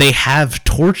they have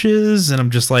torches, and I'm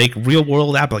just like, real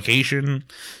world application,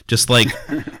 just like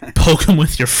poke them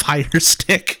with your fire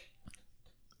stick.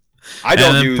 I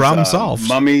don't use problem solved.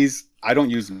 mummies. I don't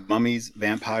use mummies,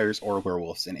 vampires, or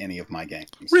werewolves in any of my games.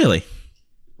 Really?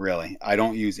 Really, I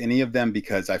don't use any of them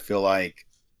because I feel like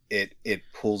it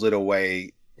pulls it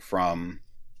away from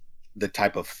the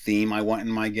type of theme I want in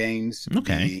my games.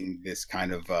 Okay. Being this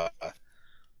kind of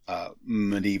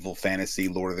medieval fantasy,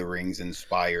 Lord of the Rings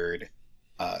inspired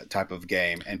type of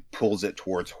game, and pulls it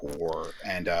towards horror.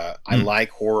 And I like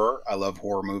horror. I love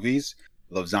horror movies.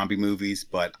 I love zombie movies,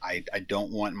 but I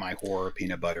don't want my horror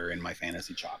peanut butter in my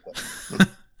fantasy chocolate.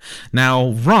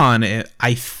 Now, Ron,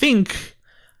 I think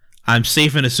I'm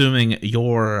safe in assuming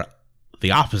you're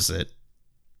the opposite.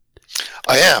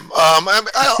 I am.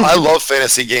 I love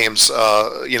fantasy games,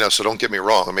 so don't get me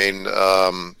wrong. I mean,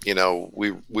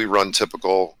 we run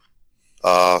typical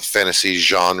fantasy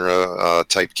genre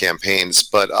type campaigns,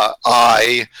 but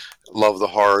I love the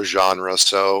horror genre,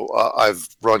 so I've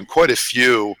run quite a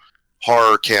few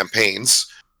horror campaigns.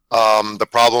 The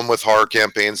problem with horror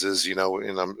campaigns is, and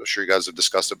I'm sure you guys have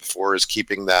discussed it before, is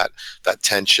keeping that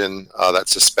tension, that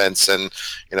suspense. And,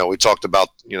 we talked about,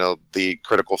 the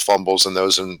critical fumbles and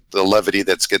those and the levity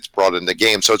that gets brought in the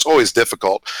game. So it's always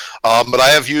difficult. But I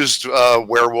have used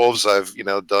werewolves. I've,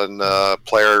 done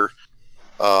player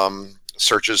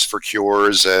searches for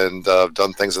cures and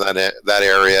done things in that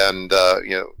area. And,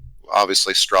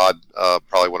 obviously Strahd,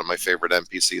 probably one of my favorite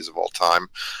NPCs of all time.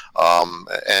 I've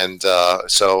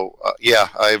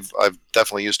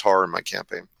definitely used horror in my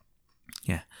campaign.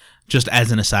 Yeah. Just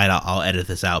as an aside, I'll edit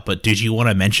this out, but did you want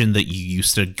to mention that you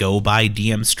used to go by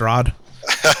DM Strahd?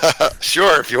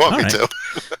 Sure, if you want me to.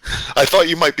 I thought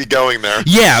you might be going there.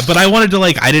 Yeah, but I wanted to,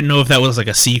 I didn't know if that was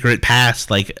a secret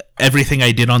past. Everything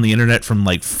I did on the internet from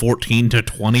 14 to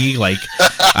 20,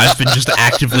 I've been just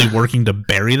actively working to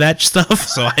bury that stuff,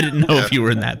 so I didn't know if you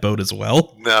were in that boat as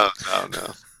well. No.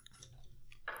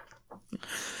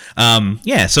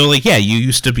 You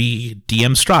used to be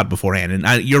DM Strahd beforehand,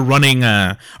 and you're running.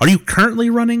 Are you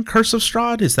currently running Curse of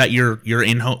Strahd? Is that your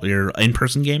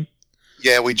in-person game?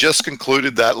 Yeah, we just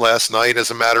concluded that last night, as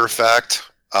a matter of fact.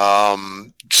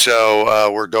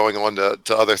 So we're going on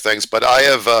to other things, but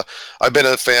I've been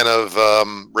a fan of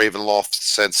Ravenloft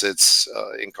since its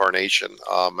incarnation,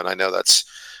 and I know that's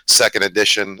second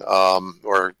edition,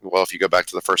 if you go back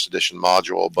to the first edition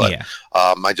module, but yeah.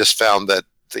 I just found that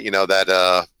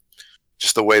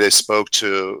just the way they spoke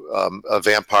to a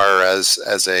vampire as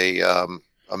a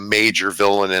major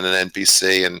villain in an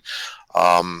NPC, and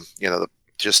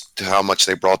just how much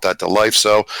they brought that to life.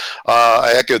 So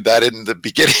I echoed that in the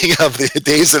beginning of the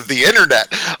days of the internet.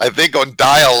 I think on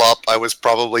dial-up, I was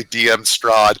probably DM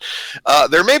Strahd.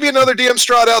 There may be another DM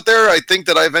Strahd out there. I think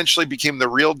that I eventually became the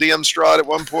real DM Strahd at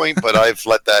one point, but I've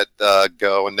let that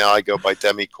go, and now I go by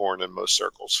Demicorn in most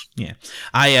circles. Yeah.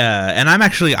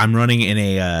 I'm running in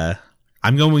a...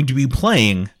 I'm going to be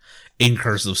playing in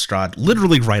Curse of Strahd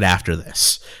literally right after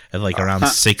this at around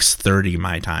 6:30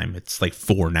 my time. It's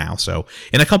 4 now, so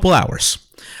in a couple hours.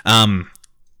 I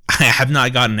have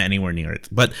not gotten anywhere near it,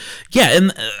 but yeah,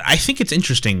 and I think it's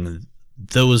interesting,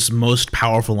 those most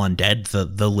powerful undead,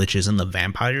 the liches and the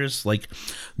vampires,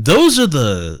 those are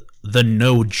the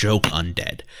no joke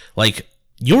undead.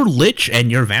 Your lich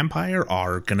and your vampire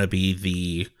are gonna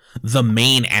be the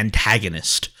main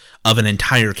antagonist of an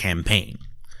entire campaign,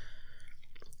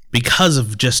 because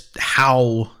of just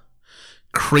how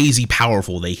crazy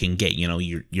powerful they can get.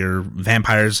 Your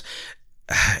vampires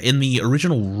in the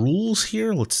original rules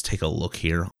here. Let's take a look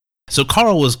here. So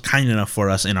Carl was kind enough for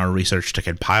us in our research to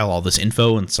compile all this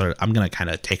info, and so I'm going to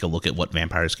kind of take a look at what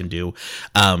vampires can do.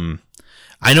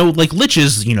 I know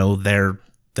liches,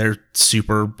 they're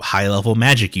super high level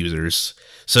magic users.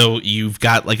 So you've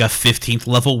got a 15th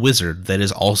level wizard that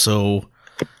is also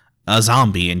a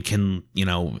zombie and can,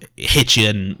 hit you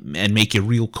and make you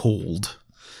real cold.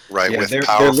 Right, with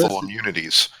powerful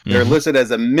immunities. They're listed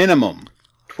as a minimum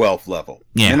 12th level.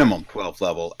 Yeah. Minimum 12th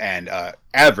level and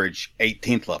average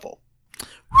 18th level.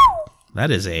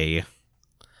 That is a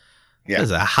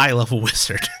high level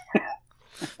wizard.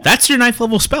 That's your 9th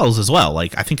level spells as well. I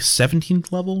think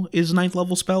 17th level is 9th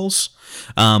level spells.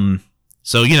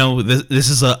 So this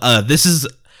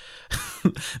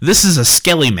is a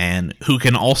skelly man who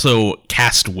can also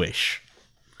cast Wish.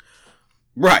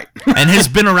 Right. And has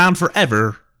been around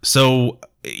forever, so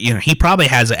he probably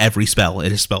has every spell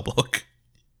in his spell book.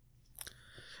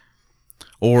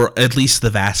 Or at least the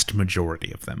vast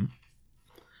majority of them.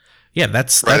 Yeah,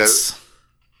 that's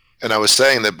And I was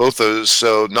saying that both those,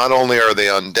 so not only are they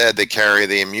undead, they carry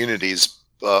the immunities,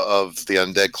 of the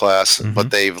undead class,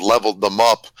 but they've leveled them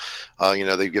up.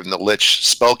 They've given the Lich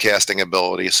spellcasting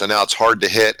ability, so now it's hard to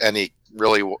hit, and he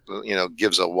really,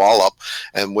 gives a wallop.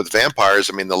 And with vampires,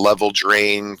 I mean, the level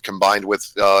drain combined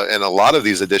with, in a lot of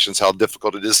these editions, how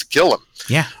difficult it is to kill them.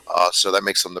 Yeah. So that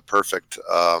makes them the perfect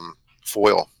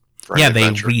foil. For yeah, an they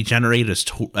adventure. regenerate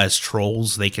as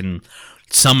trolls. They can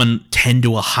summon 10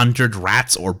 to 100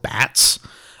 rats or bats,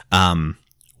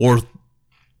 or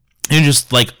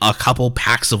just like a couple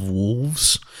packs of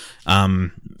wolves.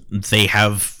 They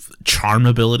have charm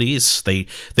abilities. They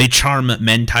charm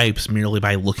men types merely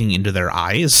by looking into their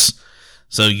eyes.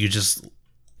 So you just,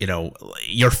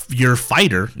 your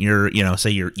fighter,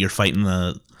 say you're fighting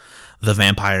the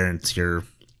vampire, and it's your,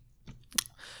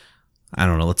 I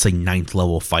don't know, let's say 9th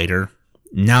level fighter.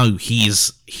 Now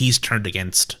he's turned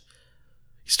against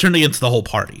the whole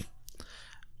party.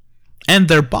 And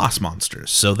they're boss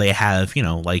monsters, so they have,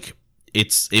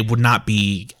 it would not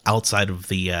be outside of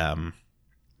the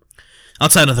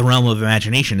realm of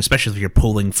imagination, especially if you're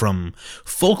pulling from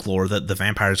folklore, that the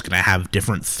vampire is going to have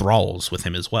different thralls with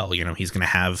him as well. He's going to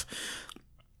have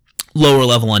lower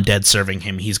level undead serving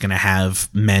him. He's going to have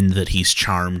men that he's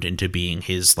charmed into being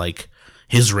his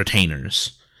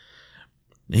retainers.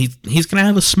 He's going to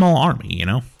have a small army,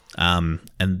 and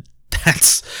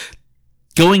that's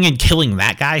going and killing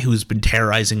that guy who's been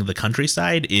terrorizing the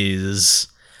countryside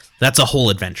that's a whole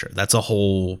adventure. That's a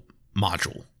whole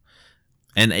module.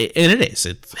 And it is.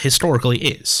 It historically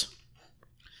is.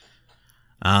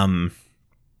 I'm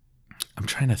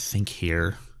trying to think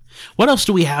here. What else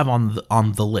do we have on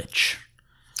the Lich?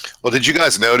 Well, did you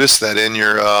guys notice that in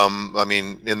your,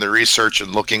 in the research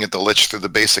and looking at the Lich through the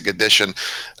basic edition,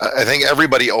 I think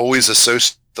everybody always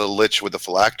associates the Lich with the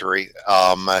phylactery.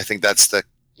 I think that's the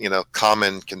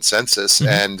common consensus,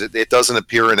 and it doesn't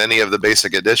appear in any of the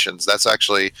basic editions. That's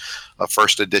actually a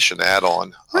first edition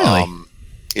add-on. Really?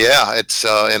 Yeah, it's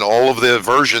in all of the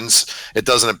versions. It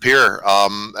doesn't appear.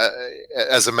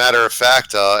 As a matter of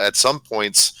fact, at some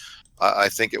points, I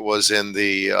think it was in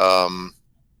the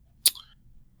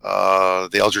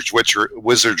Eldritch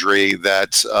Wizardry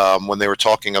that when they were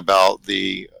talking about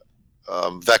the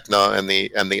Vecna and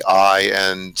the eye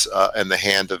and the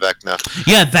hand of Vecna.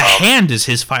 Yeah, the hand is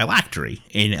his phylactery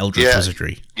in Eldritch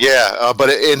Wizardry. Yeah, but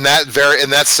in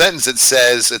that sentence it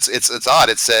says it's odd.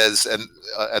 It says, and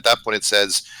at that point it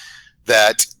says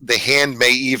that the hand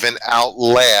may even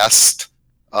outlast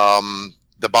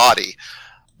the body.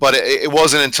 But it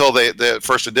wasn't until the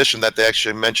first edition that they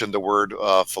actually mentioned the word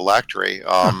phylactery.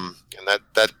 And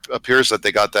that appears that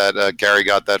they got that. Gary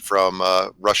got that from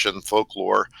Russian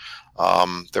folklore.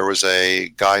 There was a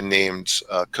guy named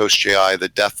Koschei the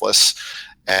Deathless,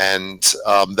 and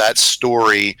that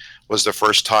story was the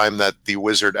first time that the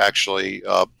wizard actually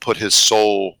put his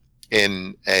soul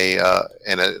in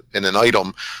an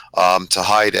item to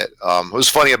hide it. What was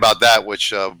funny about that,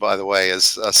 which by the way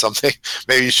is something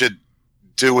maybe you should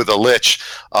do with a Lich.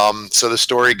 So the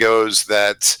story goes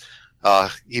that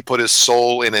he put his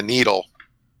soul in a needle,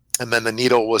 and then the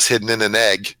needle was hidden in an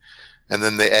egg. And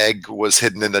then the egg was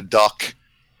hidden in a duck,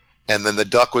 and then the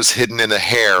duck was hidden in a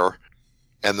hare,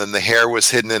 and then the hare was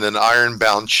hidden in an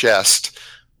iron-bound chest,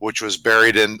 which was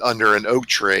buried under an oak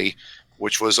tree,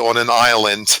 which was on an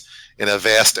island in a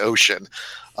vast ocean.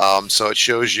 So it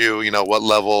shows you, what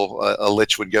level a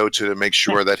Lich would go to make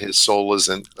sure that his soul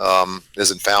isn't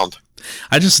found.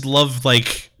 I just love Yeah,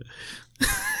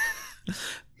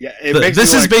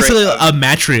 this is basically a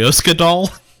Matryoshka doll.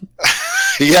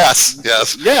 Yes.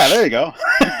 Yeah, there you go.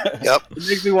 Yep. It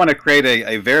makes me want to create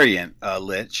a variant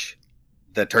Lich,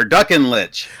 the Turducken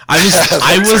Lich.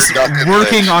 I was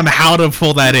working on how to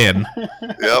pull that in.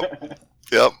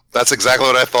 Yep. That's exactly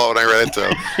what I thought when I read it to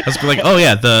him. I was like, oh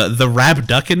yeah, the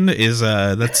Rabducken is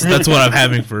that's what I'm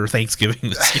having for Thanksgiving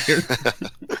this year.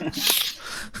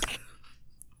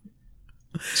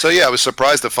 So yeah, I was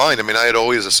surprised to find. I mean, I had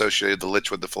always associated the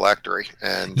Lich with the phylactery,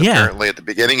 and apparently at the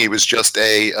beginning he was just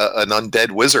an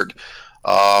undead wizard.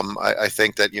 I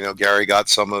think that Gary got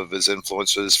some of his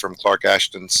influences from Clark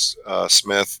Ashton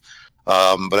Smith,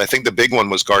 but I think the big one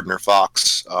was Gardner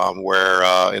Fox,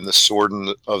 where in the Sword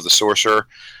of the Sorcerer,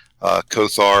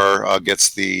 Kothar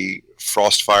gets the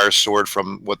Frostfire sword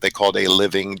from what they called a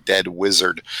living dead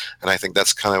wizard, and I think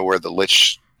that's kind of where the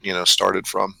Lich started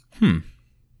from.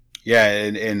 Yeah,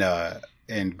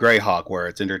 in Greyhawk, where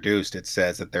it's introduced, it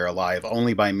says that they're alive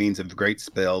only by means of great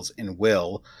spells and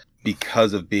will,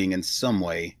 because of being in some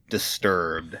way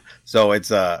disturbed. So it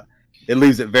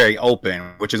leaves it very open,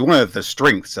 which is one of the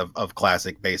strengths of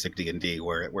classic basic D&D,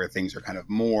 where things are kind of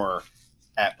more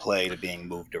at play to being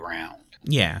moved around.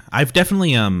 Yeah, I've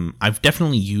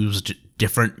definitely used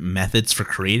different methods for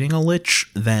creating a lich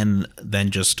than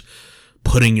just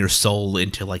putting your soul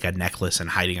into like a necklace and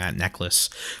hiding that necklace.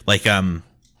 Like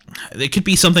it could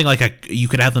be something like you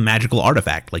could have the magical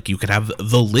artifact, like you could have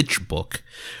the Lich Book,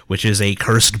 which is a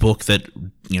cursed book that,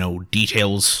 you know,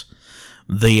 details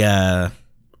the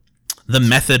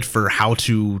method for how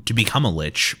to become a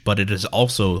lich, but it is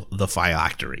also the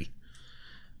phylactery.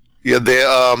 Yeah,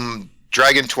 the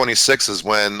Dragon 26 is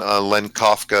when Len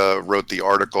Kafka wrote the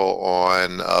article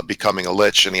on becoming a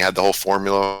lich, and he had the whole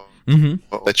formula.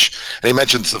 Mm-hmm. Lich, and he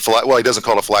mentions he doesn't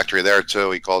call it a phylactery there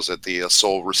too. He calls it the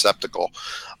soul receptacle.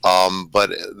 But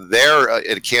there,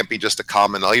 it can't be just a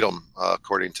common item,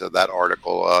 according to that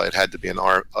article. It had to be an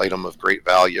item of great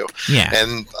value. Yeah,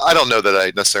 and I don't know that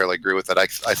I necessarily agree with that. I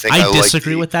think I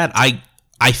disagree with that.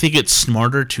 I think it's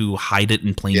smarter to hide it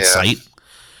in plain sight.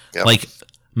 Yep. Like,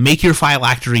 make your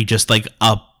phylactery just like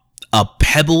a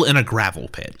pebble in a gravel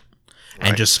pit,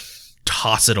 and just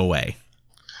toss it away.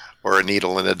 Or a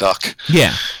needle in a duck.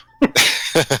 Yeah.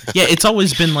 Yeah, it's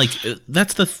always been like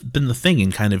that's been the thing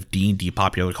in kind of D&D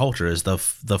popular culture is the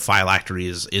phylactery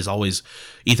is always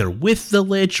either with the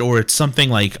lich or it's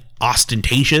something like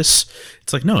ostentatious.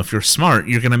 It's like, no, if you're smart,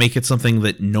 you're going to make it something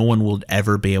that no one will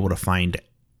ever be able to find.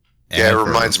 Yeah, it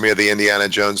reminds me of the Indiana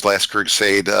Jones Last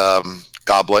Crusade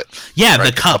goblet. Yeah, right?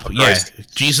 the cup. Yeah,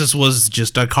 Jesus was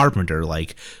just a carpenter,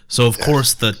 like, so of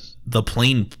course the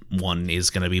plain one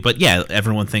is going to be, but yeah,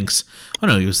 everyone thinks, oh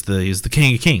no, he's the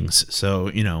King of Kings, so,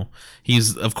 you know,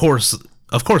 he's of course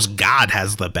God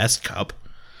has the best cup.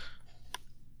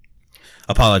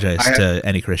 Apologize to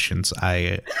any Christians.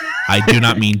 I do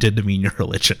not mean to demean your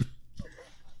religion.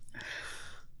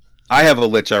 I have a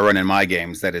lich I run in my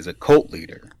games that is a cult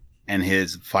leader, and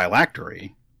his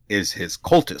phylactery is his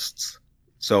cultists.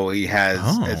 So he has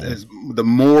as the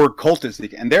more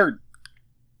cultists, and they're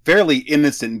fairly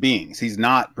innocent beings. He's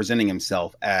not presenting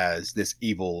himself as this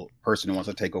evil person who wants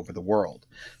to take over the world.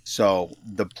 So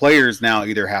the players now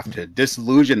either have to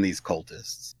disillusion these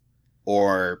cultists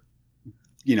or,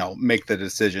 you know, make the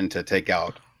decision to take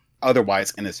out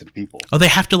otherwise innocent people. Oh, they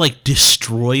have to like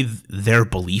destroy their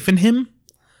belief in him?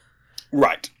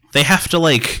 Right. They have to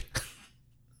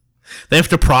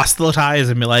proselytize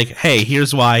and be like, hey,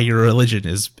 here's why your religion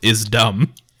is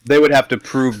dumb. They would have to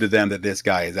prove to them that this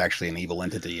guy is actually an evil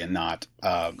entity and not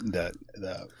the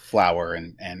flower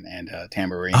and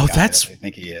tambourine. Oh, guy that's that I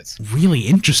think he is. Really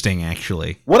interesting,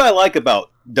 actually. What I like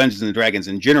about Dungeons and Dragons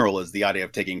in general is the idea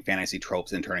of taking fantasy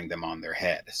tropes and turning them on their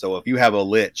head. So if you have a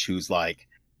lich who's like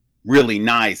really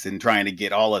nice and trying to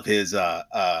get all of his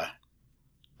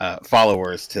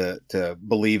followers to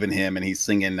believe in him, and he's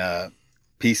singing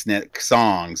peacenik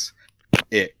songs,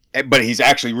 but he's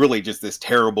actually really just this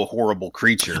terrible, horrible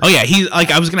creature. Oh yeah, he's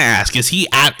like, I was gonna ask, is he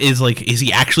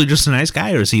actually just a nice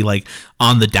guy, or is he like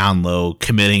on the down low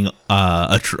committing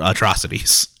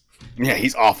atrocities? Yeah,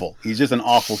 he's awful. He's just an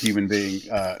awful human being.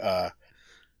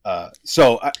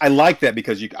 So I like that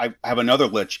because I have another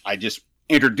lich I just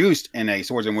introduced in a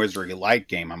Swords and Wizardry Light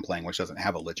game I'm playing, which doesn't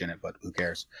have a lich in it, but who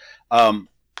cares?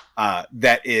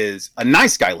 That is a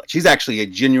nice guy lich. He's actually a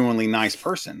genuinely nice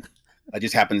person.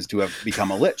 Just happens to have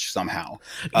become a lich somehow.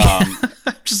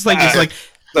 Just like it's like,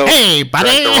 so, hey,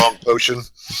 buddy. The wrong potion.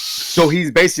 So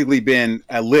he's basically been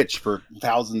a lich for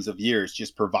thousands of years,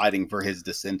 just providing for his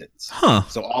descendants. Huh.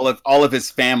 So all of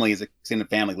his family, his extended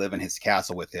family, live in his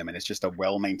castle with him, and it's just a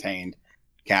well-maintained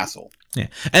castle. Yeah,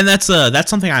 and that's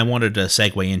something I wanted to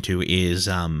segue into is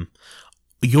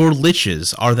your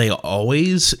liches, are they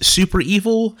always super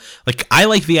evil? Like, I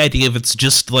like the idea of it's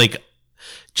just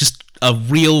a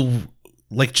real,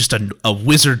 like, just a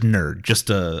wizard nerd,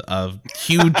 just a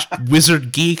huge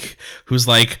wizard geek who's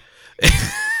like,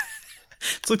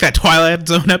 it's like that Twilight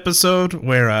Zone episode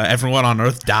where everyone on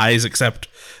Earth dies except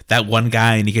that one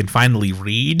guy, and he can finally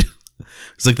read.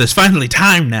 It's like, there's finally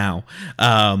time now.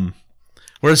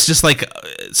 Where it's just like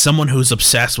someone who's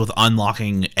obsessed with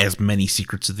unlocking as many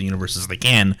secrets of the universe as they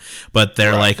can, but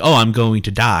they're like, oh, I'm going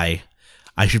to die.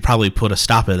 I should probably put a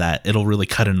stop to that. It'll really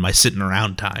cut in my sitting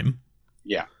around time.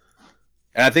 Yeah.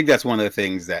 And I think that's one of the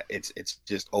things that it's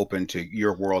just open to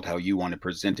your world, how you want to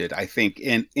present it. I think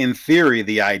in theory,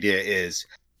 the idea is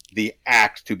the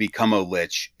act to become a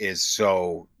lich is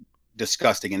so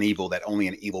disgusting and evil that only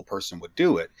an evil person would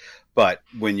do it. But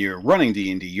when you're running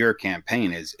D&D, your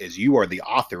campaign is you are the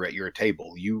author at your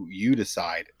table. You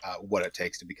decide what it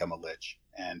takes to become a lich.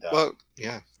 And well,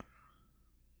 yeah.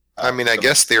 I mean, I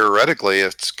guess theoretically,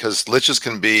 it's because liches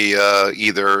can be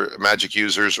either magic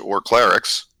users or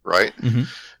clerics, right? Mm-hmm.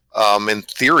 in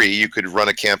theory, you could run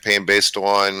a campaign based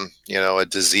on, a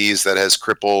disease that has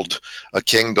crippled a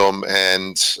kingdom,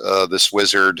 and this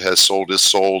wizard has sold his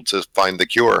soul to find the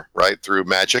cure, right, through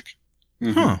magic.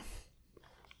 Huh.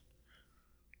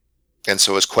 And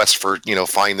so his quest for,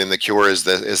 finding the cure is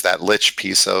that lich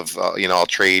piece of, I'll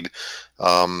trade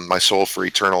my soul for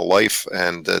eternal life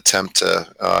and attempt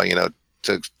to,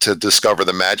 to discover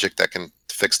the magic that can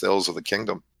fix the ills of the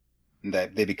kingdom.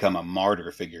 That they become a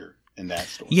martyr figure in that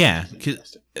story. Yeah,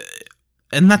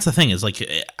 and that's the thing is, like,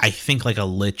 I think like a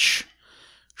lich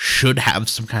should have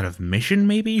some kind of mission,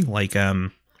 maybe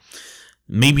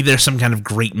maybe there's some kind of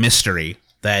great mystery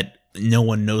that no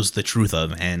one knows the truth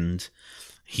of, and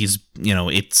he's,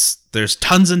 there's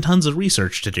tons and tons of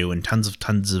research to do and tons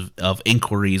of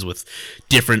inquiries with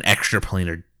different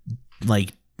extraplanar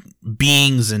like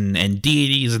beings and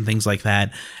deities and things like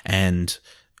that, and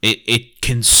it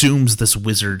consumes this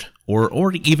wizard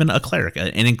or even a cleric,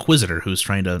 an inquisitor who's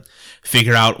trying to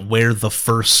figure out where the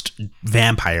first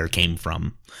vampire came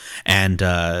from, and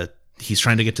he's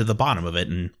trying to get to the bottom of it,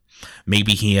 and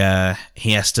maybe he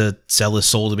has to sell his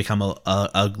soul to become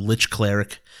a lich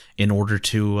cleric in order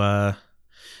to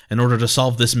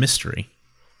solve this mystery.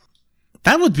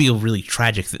 That would be a really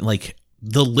tragic thing. Like,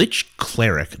 the lich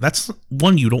cleric, that's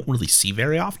one you don't really see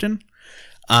very often.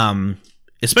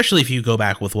 Especially if you go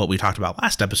back with what we talked about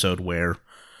last episode, where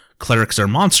clerics are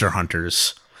monster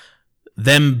hunters,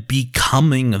 them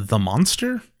becoming the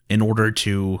monster in order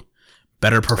to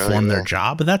better perform their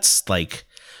job. That's like,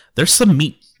 there's some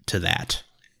meat to that.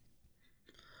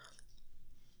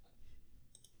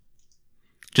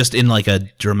 Just in like a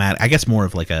dramatic, I guess more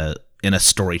of like in a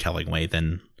storytelling way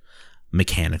than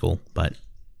mechanical, but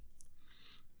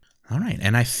all right.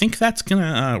 And I think that's going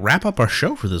to wrap up our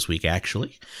show for this week,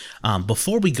 actually.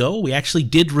 Before we go, we actually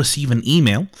did receive an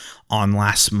email on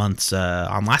last month's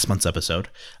episode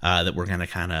that we're going to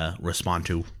kind of respond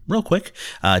to real quick.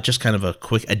 Just kind of a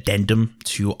quick addendum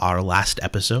to our last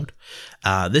episode.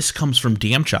 This comes from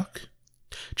DM Chuck.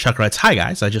 Chuck writes, "Hi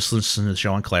guys, I just listened to the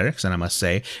show on clerics, and I must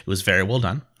say it was very well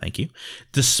done. Thank you.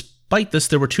 Despite this,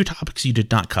 there were two topics you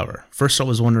did not cover. First, I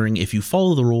was wondering if you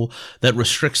follow the rule that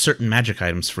restricts certain magic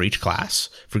items for each class.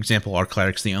 For example, are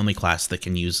clerics the only class that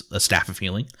can use a staff of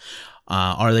healing?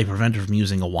 Are they prevented from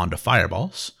using a wand of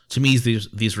fireballs? To me,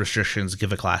 these restrictions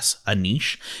give a class a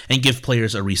niche and give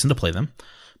players a reason to play them.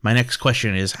 My next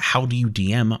question is, how do you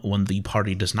DM when the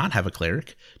party does not have a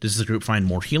cleric? Does the group find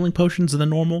more healing potions than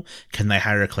normal? Can they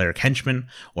hire a cleric henchman?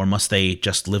 Or must they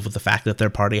just live with the fact that their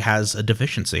party has a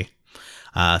deficiency?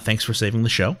 Thanks for saving the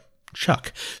show,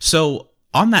 Chuck." So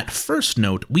on that first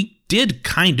note, we did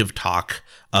kind of talk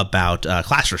about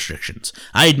class restrictions.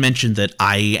 I had mentioned that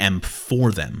I am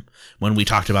for them when we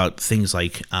talked about things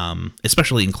like,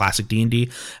 especially in classic D&D,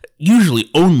 usually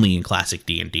only in classic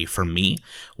D&D for me,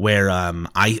 where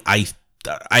I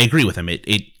agree with him.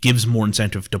 It gives more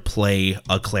incentive to play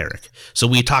a cleric. So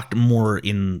we talked more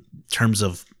in terms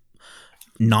of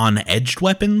non-edged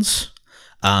weapons,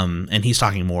 and he's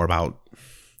talking more about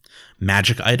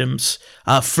magic items.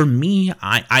 For me,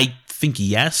 I think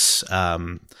yes,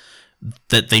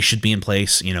 that they should be in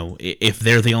place. If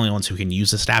they're the only ones who can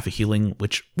use a staff of healing,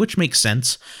 which makes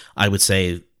sense, I would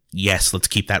say yes, let's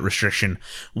keep that restriction.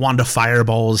 Wand of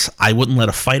fireballs, I wouldn't let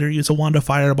a fighter use a wand of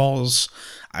fireballs.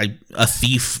 A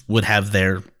thief would have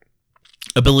their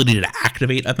ability to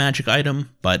activate a magic item,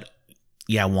 but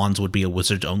yeah, wands would be a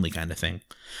wizard only kind of thing.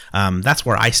 That's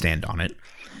where I stand on it.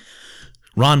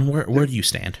 Ron, where do you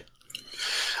stand?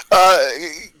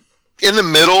 In the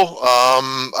middle,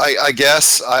 I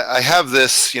guess I have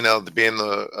this, being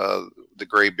the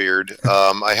graybeard.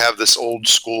 I have this old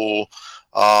school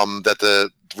that the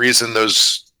reason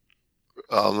those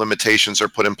limitations are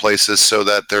put in place is so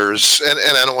that there's, and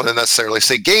I don't want to necessarily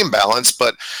say game balance,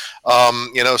 but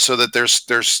so that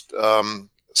there's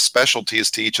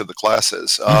specialties to each of the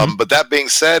classes. But that being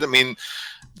said, I mean,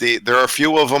 there are a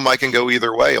few of them I can go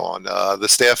either way on. The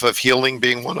Staff of Healing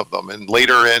being one of them, and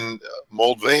later in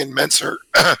Moldvay and Menser,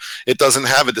 it doesn't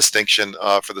have a distinction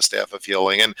for the Staff of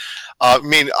Healing. And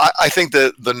I think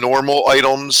that the normal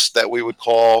items that we would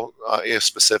call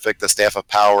specific, the Staff of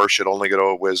Power should only go to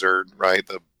a wizard, right?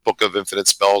 The Book of Infinite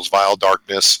Spells, Vile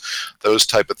Darkness, those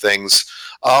type of things.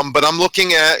 But I'm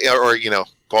looking at,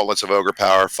 Gauntlets of Ogre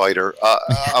Power, Fighter.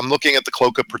 I'm looking at the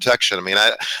Cloak of Protection. I mean,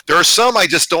 there are some I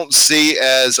just don't see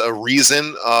as a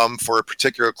reason for a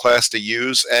particular class to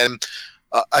use, and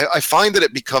I find that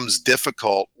it becomes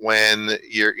difficult when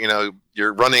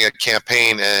you're running a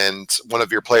campaign and one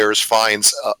of your players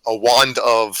finds a wand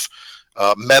of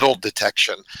metal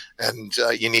detection, and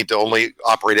you need to only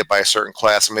operate it by a certain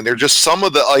class. I mean, there are just some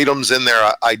of the items in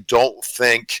there I don't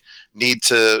think need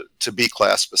to be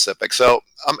class specific. So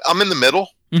I'm in the middle.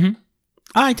 Mm-hmm.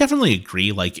 I definitely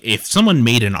agree. Like, if someone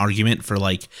made an argument for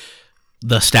like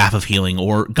the Staff of Healing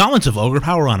or Gauntlets of Ogre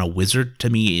Power on a wizard, to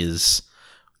me is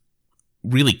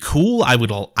really cool. I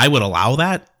would allow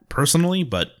that personally,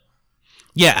 but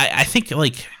yeah, I think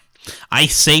like I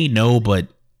say no, but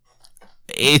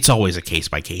it's always a case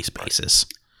by case basis.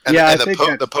 And, yeah, and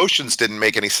the potions didn't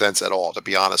make any sense at all, to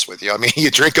be honest with you. I mean, you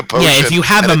drink a potion. Yeah, if you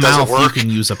have a mouth, you can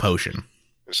use a potion.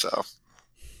 So,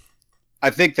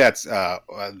 I think that's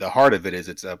the heart of it. Is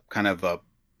it's a kind of a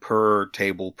per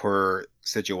table, per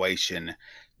situation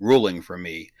ruling for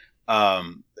me.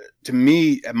 To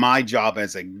me, my job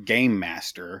as a game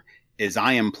master is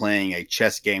I am playing a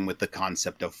chess game with the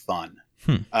concept of fun.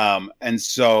 And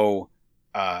so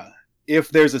if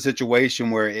there's a situation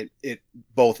where it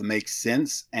both makes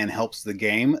sense and helps the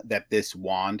game, that this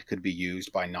wand could be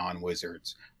used by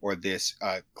non-wizards, or this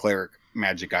cleric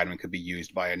magic item could be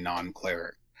used by a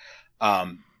non-cleric,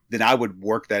 then I would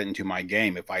work that into my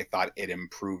game if I thought it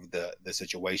improved the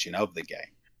situation of the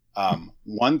game.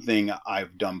 One thing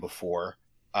I've done before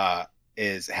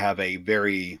is have a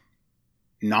very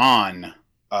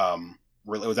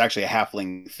it was actually a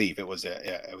halfling thief. It was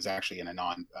actually in a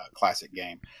non-classic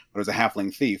game, but it was a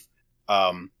halfling thief.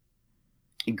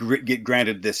 Get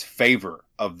granted this favor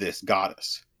of this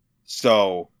goddess,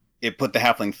 so it put the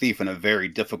halfling thief in a very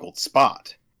difficult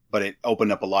spot, but it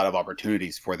opened up a lot of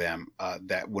opportunities for them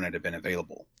that wouldn't have been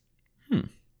available.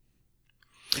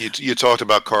 You talked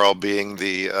about Carl being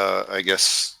the I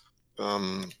guess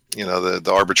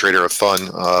the arbitrator of fun,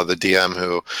 the DM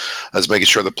who is making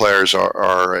sure the players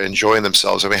are enjoying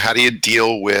themselves. I mean, how do you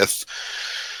deal with,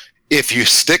 if you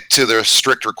stick to the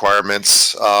strict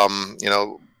requirements?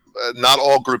 Not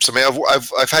all groups. I mean,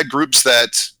 I've had groups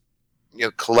that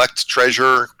collect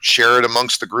treasure, share it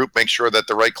amongst the group, make sure that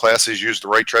the right classes use the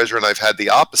right treasure, and I've had the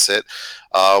opposite,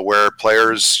 where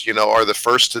players are the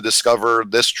first to discover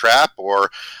this trap,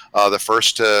 or the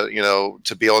first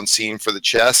to be on scene for the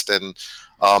chest, and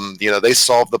they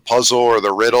solve the puzzle or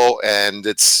the riddle, and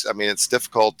it's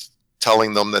difficult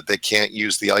telling them that they can't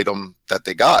use the item that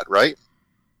they got, right?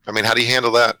 I mean, how do you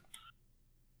handle that?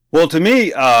 Well, to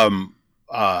me,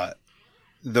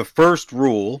 the first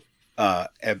rule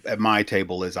at my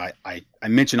table is I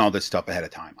mention all this stuff ahead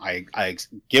of time. I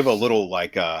give a little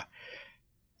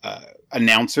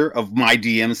announcer of my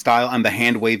DM style. I'm the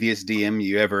hand waviest DM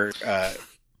you ever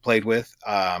played with.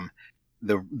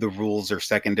 The rules are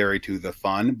secondary to the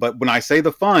fun, but when I say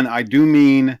the fun, I do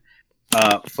mean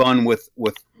fun with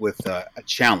a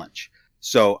challenge.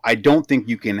 So I don't think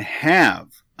you can have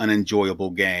an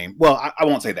enjoyable game. Well, I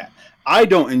won't say that. I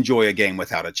don't enjoy a game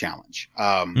without a challenge.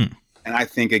 And I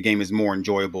think a game is more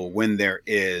enjoyable when there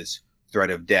is threat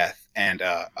of death and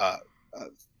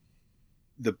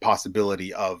the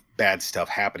possibility of bad stuff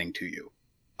happening to you.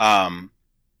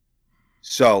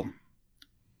 So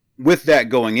with that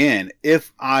going in,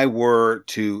 if I were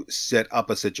to set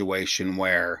up a situation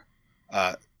where,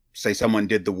 say, someone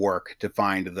did the work to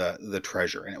find the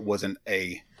treasure and it wasn't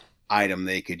a item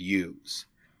they could use,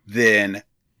 then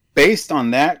based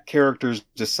on that character's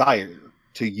desire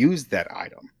to use that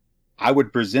item, I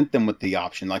would present them with the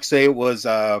option. Like, say it was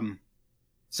a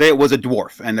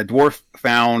dwarf, and the dwarf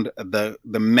found the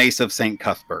Mace of St.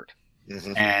 Cuthbert.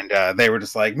 Mm-hmm. And they were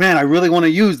just like, man, I really want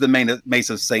to use the Mace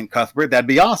of St. Cuthbert. That'd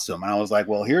be awesome. And I was like,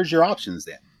 well, here's your options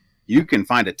then. You can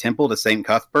find a temple to St.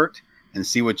 Cuthbert and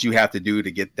see what you have to do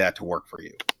to get that to work for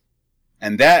you.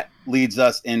 And that leads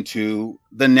us into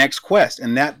the next quest.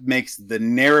 And that makes the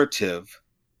narrative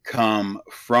come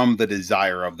from the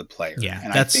desire of the player. Yeah,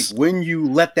 and I think when you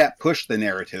let that push the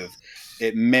narrative,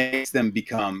 it makes them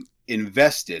become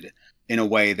invested in a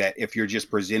way that if you're just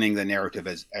presenting the narrative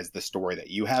as the story that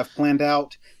you have planned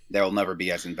out, they'll never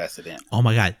be as invested in. Oh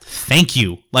my god, thank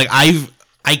you. Like, I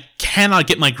cannot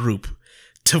get my group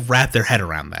to wrap their head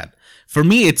around that. For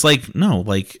me, it's like, no,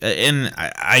 like, and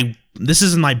I this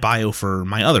is in my bio for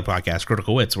my other podcast,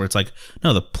 Critical Wits, where it's like,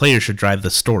 no, the player should drive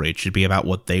the story. It should be about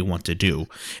what they want to do.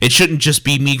 It shouldn't just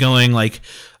be me going like,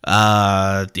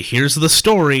 here's the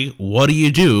story, what do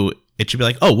you do? It should be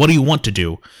like, oh, what do you want to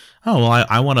do? Oh, well,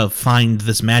 I want to find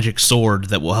this magic sword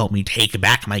that will help me take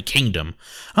back my kingdom.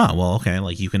 Oh, well, okay,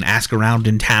 like, you can ask around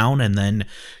in town, and then,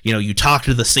 you talk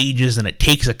to the sages, and it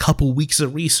takes a couple weeks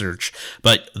of research,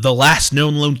 but the last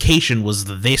known location was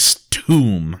this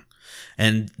tomb,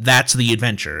 and that's the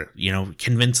adventure.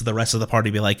 Convince the rest of the party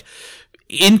to be like,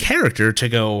 in character, to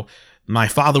go, my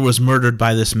father was murdered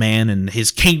by this man, and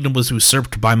his kingdom was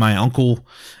usurped by my uncle,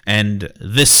 and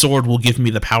this sword will give me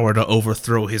the power to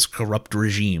overthrow his corrupt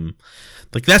regime.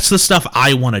 Like, that's the stuff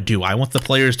I want to do. I want the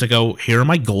players to go, here are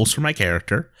my goals for my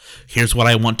character. Here's what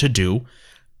I want to do.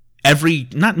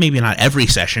 Maybe not every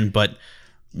session, but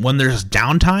when there's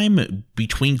downtime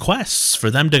between quests,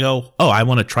 for them to go, oh, I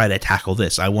want to try to tackle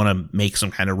this. I want to make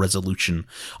some kind of resolution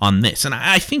on this. And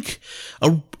I think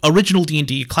original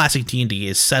D&D, classic D&D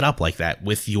is set up like that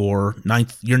with your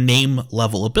name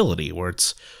level ability, where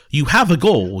it's, you have a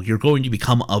goal, you're going to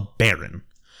become a baron.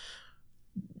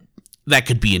 That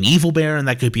could be an evil baron,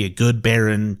 that could be a good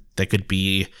baron, that could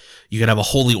be, you could have a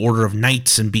holy order of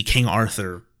knights and be King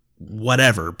Arthur,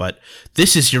 whatever, but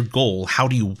this is your goal. How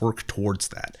do you work towards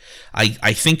that?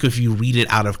 I think if you read it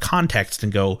out of context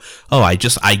and go, oh, I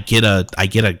get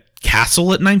a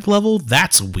castle at 9th level,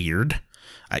 that's weird.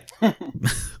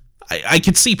 I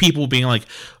could see people being like,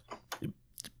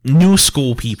 new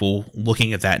school people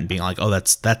looking at that and being like, oh,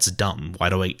 that's dumb. Why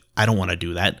do I don't want to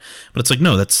do that. But it's like,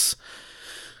 no, that's,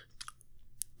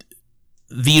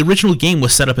 the original game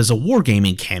was set up as a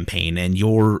wargaming campaign, and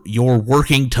you're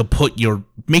working to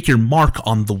make your mark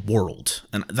on the world,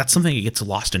 and that's something that gets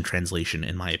lost in translation,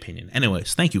 in my opinion.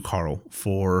 Anyways, thank you, Carl,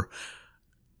 for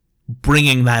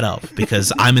bringing that up,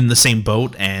 because I'm in the same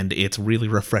boat, and it's really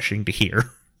refreshing to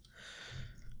hear.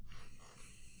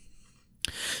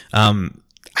 I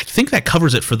think that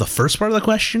covers it for the first part of the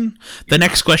question. The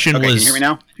next question was... Can you hear me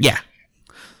now? Yeah.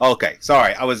 Okay,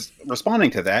 sorry. I was responding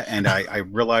to that, and I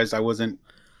realized I wasn't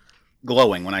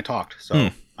glowing when I talked, so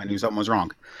I knew something was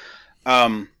wrong.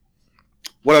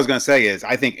 What I was going to say is,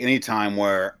 I think anytime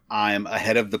where I'm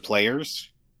ahead of the players,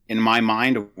 in my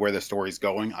mind of where the story's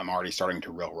going, I'm already starting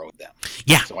to railroad them.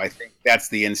 Yeah. So I think that's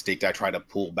the instinct I try to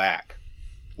pull back,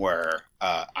 where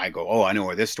I go, oh, I know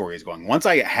where this story is going. Once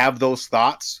I have those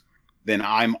thoughts, then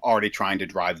I'm already trying to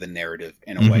drive the narrative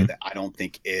in a way that I don't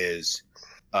think is...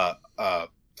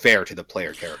 fair to the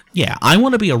player character. Yeah, I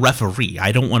want to be a referee.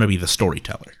 I don't want to be the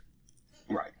storyteller.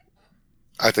 Right.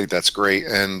 I think that's great,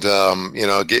 and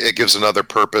it gives another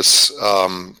purpose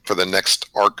for the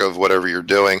next arc of whatever you're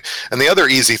doing. And the other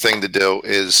easy thing to do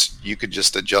is you could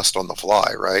just adjust on the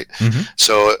fly, right? Mm-hmm.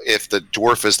 So if the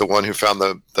dwarf is the one who found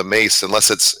the mace, unless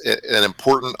it's an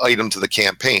important item to the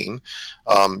campaign,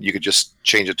 you could just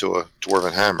change it to a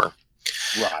dwarven hammer.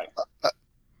 Right.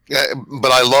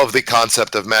 But I love the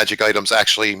concept of magic items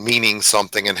actually meaning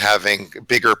something and having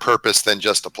bigger purpose than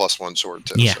just a +1 sword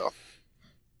too. Yeah. So.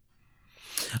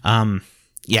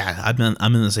 Yeah,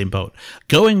 I'm in the same boat.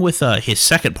 Going with his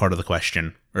second part of the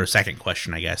question, or second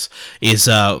question, I guess, is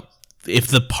if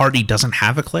the party doesn't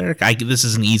have a cleric, this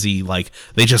is an easy, like,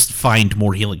 they just find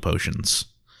more healing potions.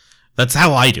 That's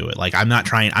how I do it. Like, I'm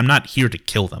not here to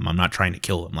kill them. I'm not trying to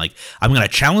kill them. Like, I'm going to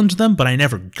challenge them, but I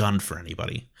never gun for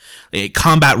anybody.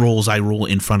 Combat rolls, I roll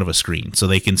in front of a screen so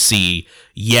they can see,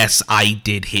 yes, I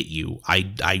did hit you.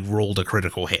 I rolled a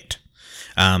critical hit.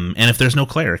 And if there's no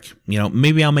cleric,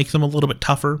 maybe I'll make them a little bit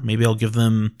tougher. Maybe I'll give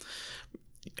them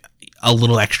a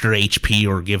little extra HP,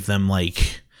 or give them,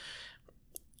 like,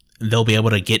 they'll be able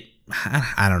to get,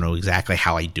 I don't know exactly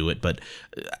how I do it, but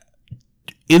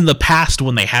in the past,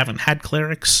 when they haven't had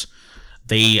clerics,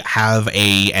 they have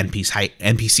a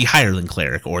NPC hireling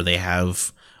cleric, or they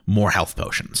have more health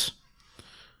potions.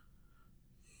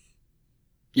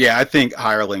 Yeah, I think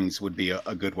hirelings would be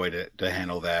a good way to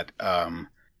handle that.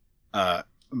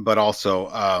 But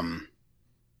also,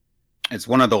 it's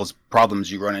one of those problems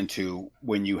you run into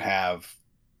when you have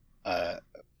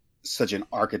such an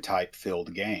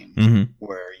archetype-filled game,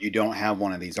 where you don't have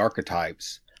one of these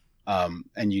archetypes,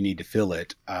 and you need to fill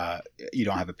it. You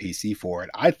don't have a PC for it.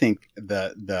 I think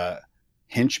the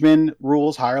henchman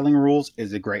rules, hireling rules,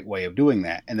 is a great way of doing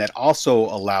that, and that also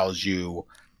allows you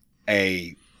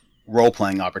a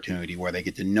role-playing opportunity where they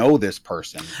get to know this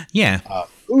person. Yeah,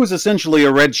 who is essentially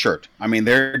a red shirt. I mean,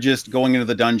 they're just going into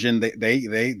the dungeon.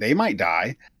 They might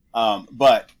die,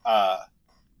 but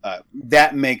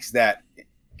that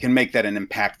can make that an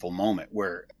impactful moment,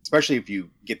 where, especially if you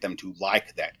get them to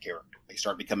like that character, they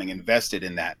start becoming invested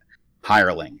in that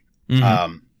hireling.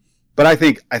 But I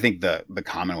think the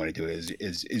common way to do it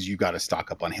is you got to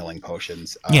stock up on healing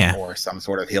potions, or some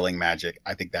sort of healing magic.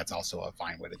 I think that's also a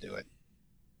fine way to do it.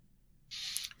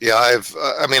 Yeah,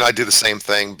 I do the same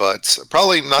thing, but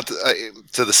probably not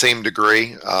to the same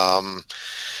degree.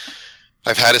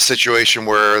 I've had a situation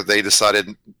where they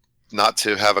decided not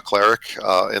to have a cleric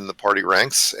in the party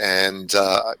ranks, and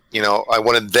I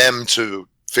wanted them to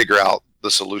figure out the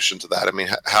solution to that. I mean,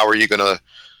 how are you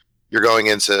you're going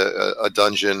into a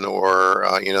dungeon or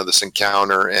this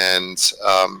encounter, and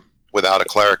without a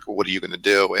cleric, what are you going to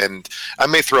do? And I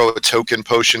may throw a token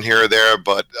potion here or there,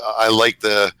 but I like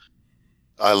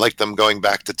them going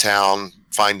back to town,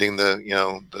 finding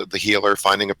the healer,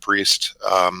 finding a priest,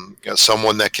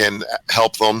 someone that can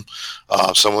help them,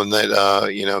 someone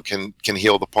that can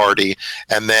heal the party,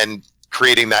 and then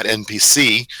creating that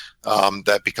NPC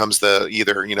that becomes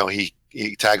either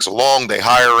he tags along, they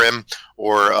hire him,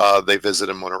 or they visit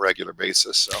him on a regular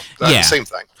basis. So that's the same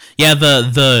thing. Yeah,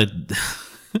 the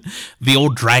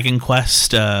old Dragon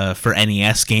Quest for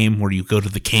NES game where you go to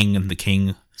the king and the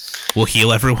king will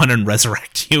heal everyone and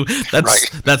resurrect you. That's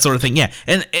that sort of thing. Yeah,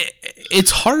 and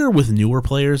it's harder with newer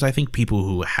players. I think people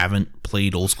who haven't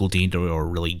played old school D&D or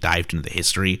really dived into the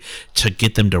history to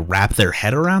get them to wrap their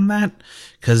head around that,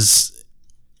 because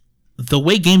the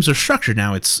way games are structured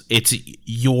now, it's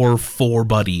your 4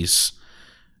 buddies.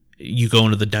 You go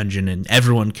into the dungeon and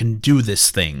everyone can do this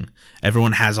thing.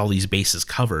 Everyone has all these bases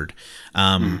covered.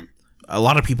 A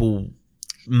lot of people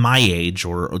my age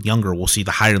or younger will see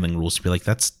the hireling rules and be like,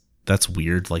 that's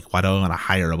weird. Like, why do I want to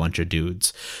hire a bunch of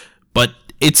dudes? But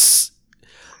it's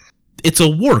a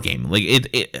war game. Like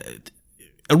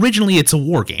originally it's a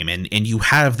war game, and you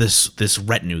have this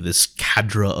retinue, this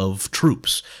cadre of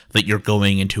troops that you're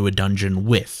going into a dungeon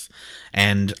with.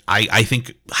 And I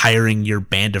think hiring your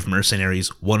band of mercenaries,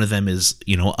 one of them is,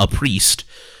 a priest,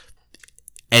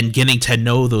 and getting to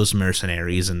know those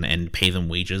mercenaries and pay them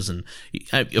wages. And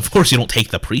of course you don't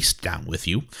take the priest down with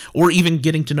you, or even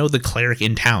getting to know the cleric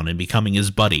in town and becoming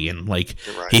his buddy. And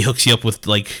he hooks you up with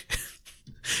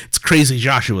it's Crazy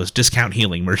Joshua's discount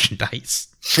healing merchandise.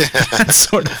 That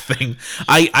sort of thing.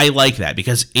 I like that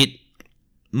because it,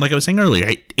 like I was saying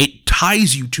earlier, it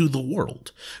ties you to the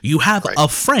world. You have a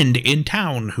friend in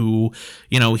town who,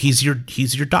 he's your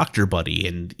doctor buddy,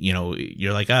 and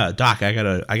you're like, Doc, I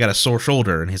got a sore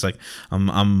shoulder, and he's like,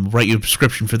 I'm write you a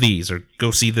prescription for these, or go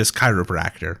see this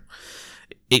chiropractor.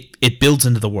 It builds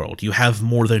into the world. You have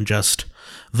more than just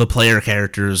the player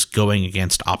characters going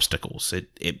against obstacles.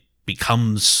 It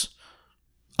becomes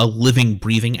a living,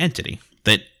 breathing entity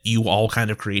that you all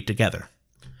kind of create together.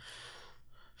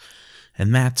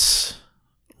 And that's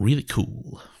really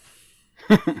cool.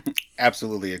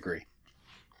 Absolutely agree.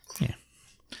 Yeah.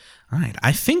 All right.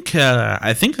 I think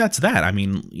that's that. I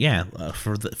mean, yeah.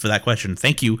 For that question,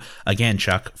 thank you again,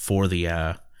 Chuck, for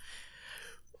the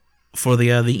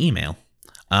email.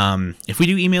 If we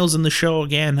do emails in the show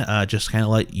again, just kind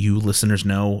of let you listeners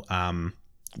know.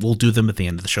 We'll do them at the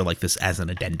end of the show like this as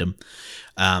an addendum.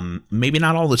 Maybe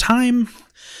not all the time.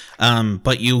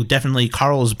 But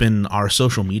Carl has been our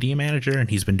social media manager, and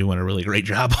he's been doing a really great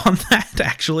job on that,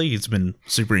 actually. He's been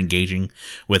super engaging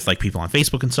with people on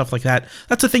Facebook and stuff like that.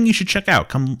 That's a thing you should check out.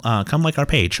 Come like our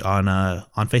page on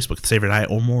Facebook, the Save or Die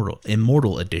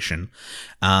Immortal Edition.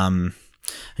 Again,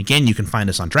 you can find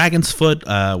us on Dragon's Foot.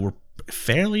 We're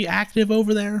fairly active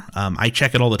over there. I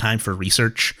check it all the time for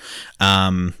research.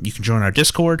 You can join our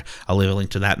Discord. I'll leave a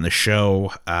link to that in the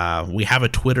show. We have a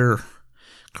Twitter.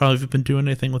 Carl, have you been doing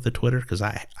anything with the Twitter? Because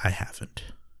I haven't.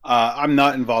 I'm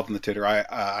not involved in the Twitter.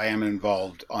 I am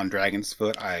involved on Dragon's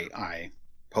Foot. I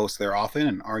post there often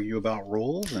and argue about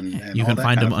rules and you all can that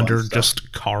find kind him of under fun stuff.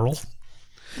 just Carl.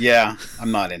 Yeah,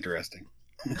 I'm not interesting.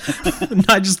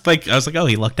 I was like, oh,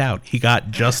 he lucked out. He got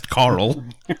just Carl.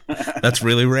 That's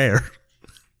really rare.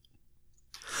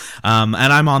 And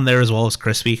I'm on there as well as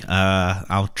Crispy.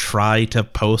 I'll try to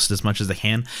post as much as I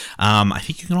can. I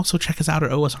think you can also check us out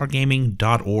at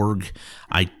osrgaming.org.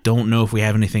 I don't know if we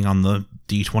have anything on the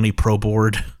D20 Pro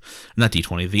board. Not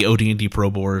D20, the OD&D Pro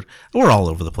board. We're all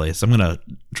over the place. I'm going to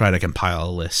try to compile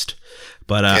a list.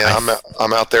 But yeah,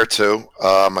 I'm out there too.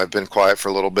 I've been quiet for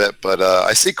a little bit, but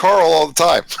I see Carl all the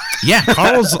time. Yeah,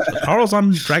 Carl's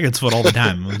on Dragon's Foot all the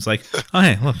time. It's like, oh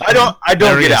hey, look. I don't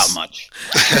get out much.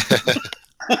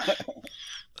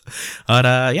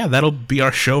 But yeah, that'll be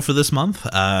our show for this month.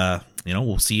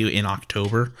 We'll see you in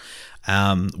October.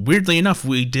 Weirdly enough,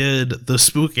 we did the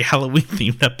spooky Halloween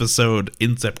themed episode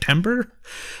in September.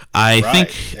 I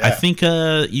think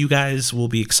you guys will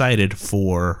be excited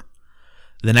for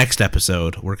the next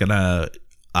episode. We're gonna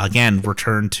again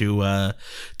return to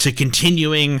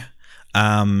continuing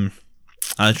a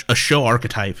show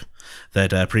archetype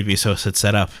that previous hosts had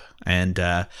set up, and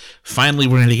finally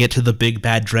we're gonna get to the big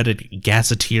bad dreaded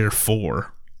Gazetteer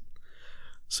 4.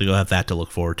 So you'll have that to look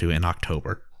forward to in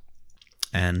October.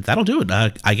 And that'll do it.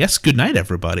 I guess good night,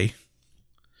 everybody.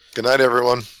 Good night,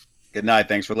 everyone. Good night.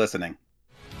 Thanks for listening.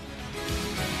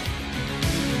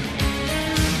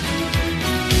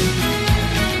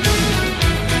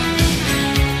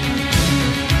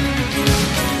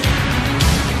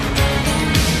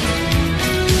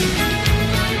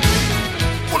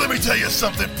 Well, let me tell you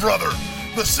something, brother.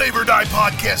 The Saber Die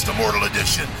Podcast Immortal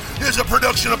Edition is a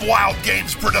production of Wild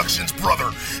Games Productions,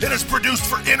 brother. It is produced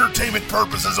for entertainment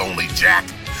purposes only, Jack.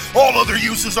 All other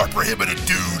uses are prohibited,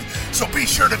 dude. So be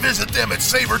sure to visit them at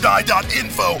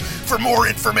saberdie.info for more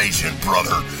information,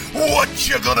 brother. What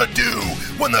you gonna do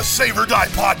when the Saber Die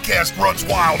Podcast runs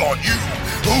wild on you?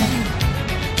 Ooh.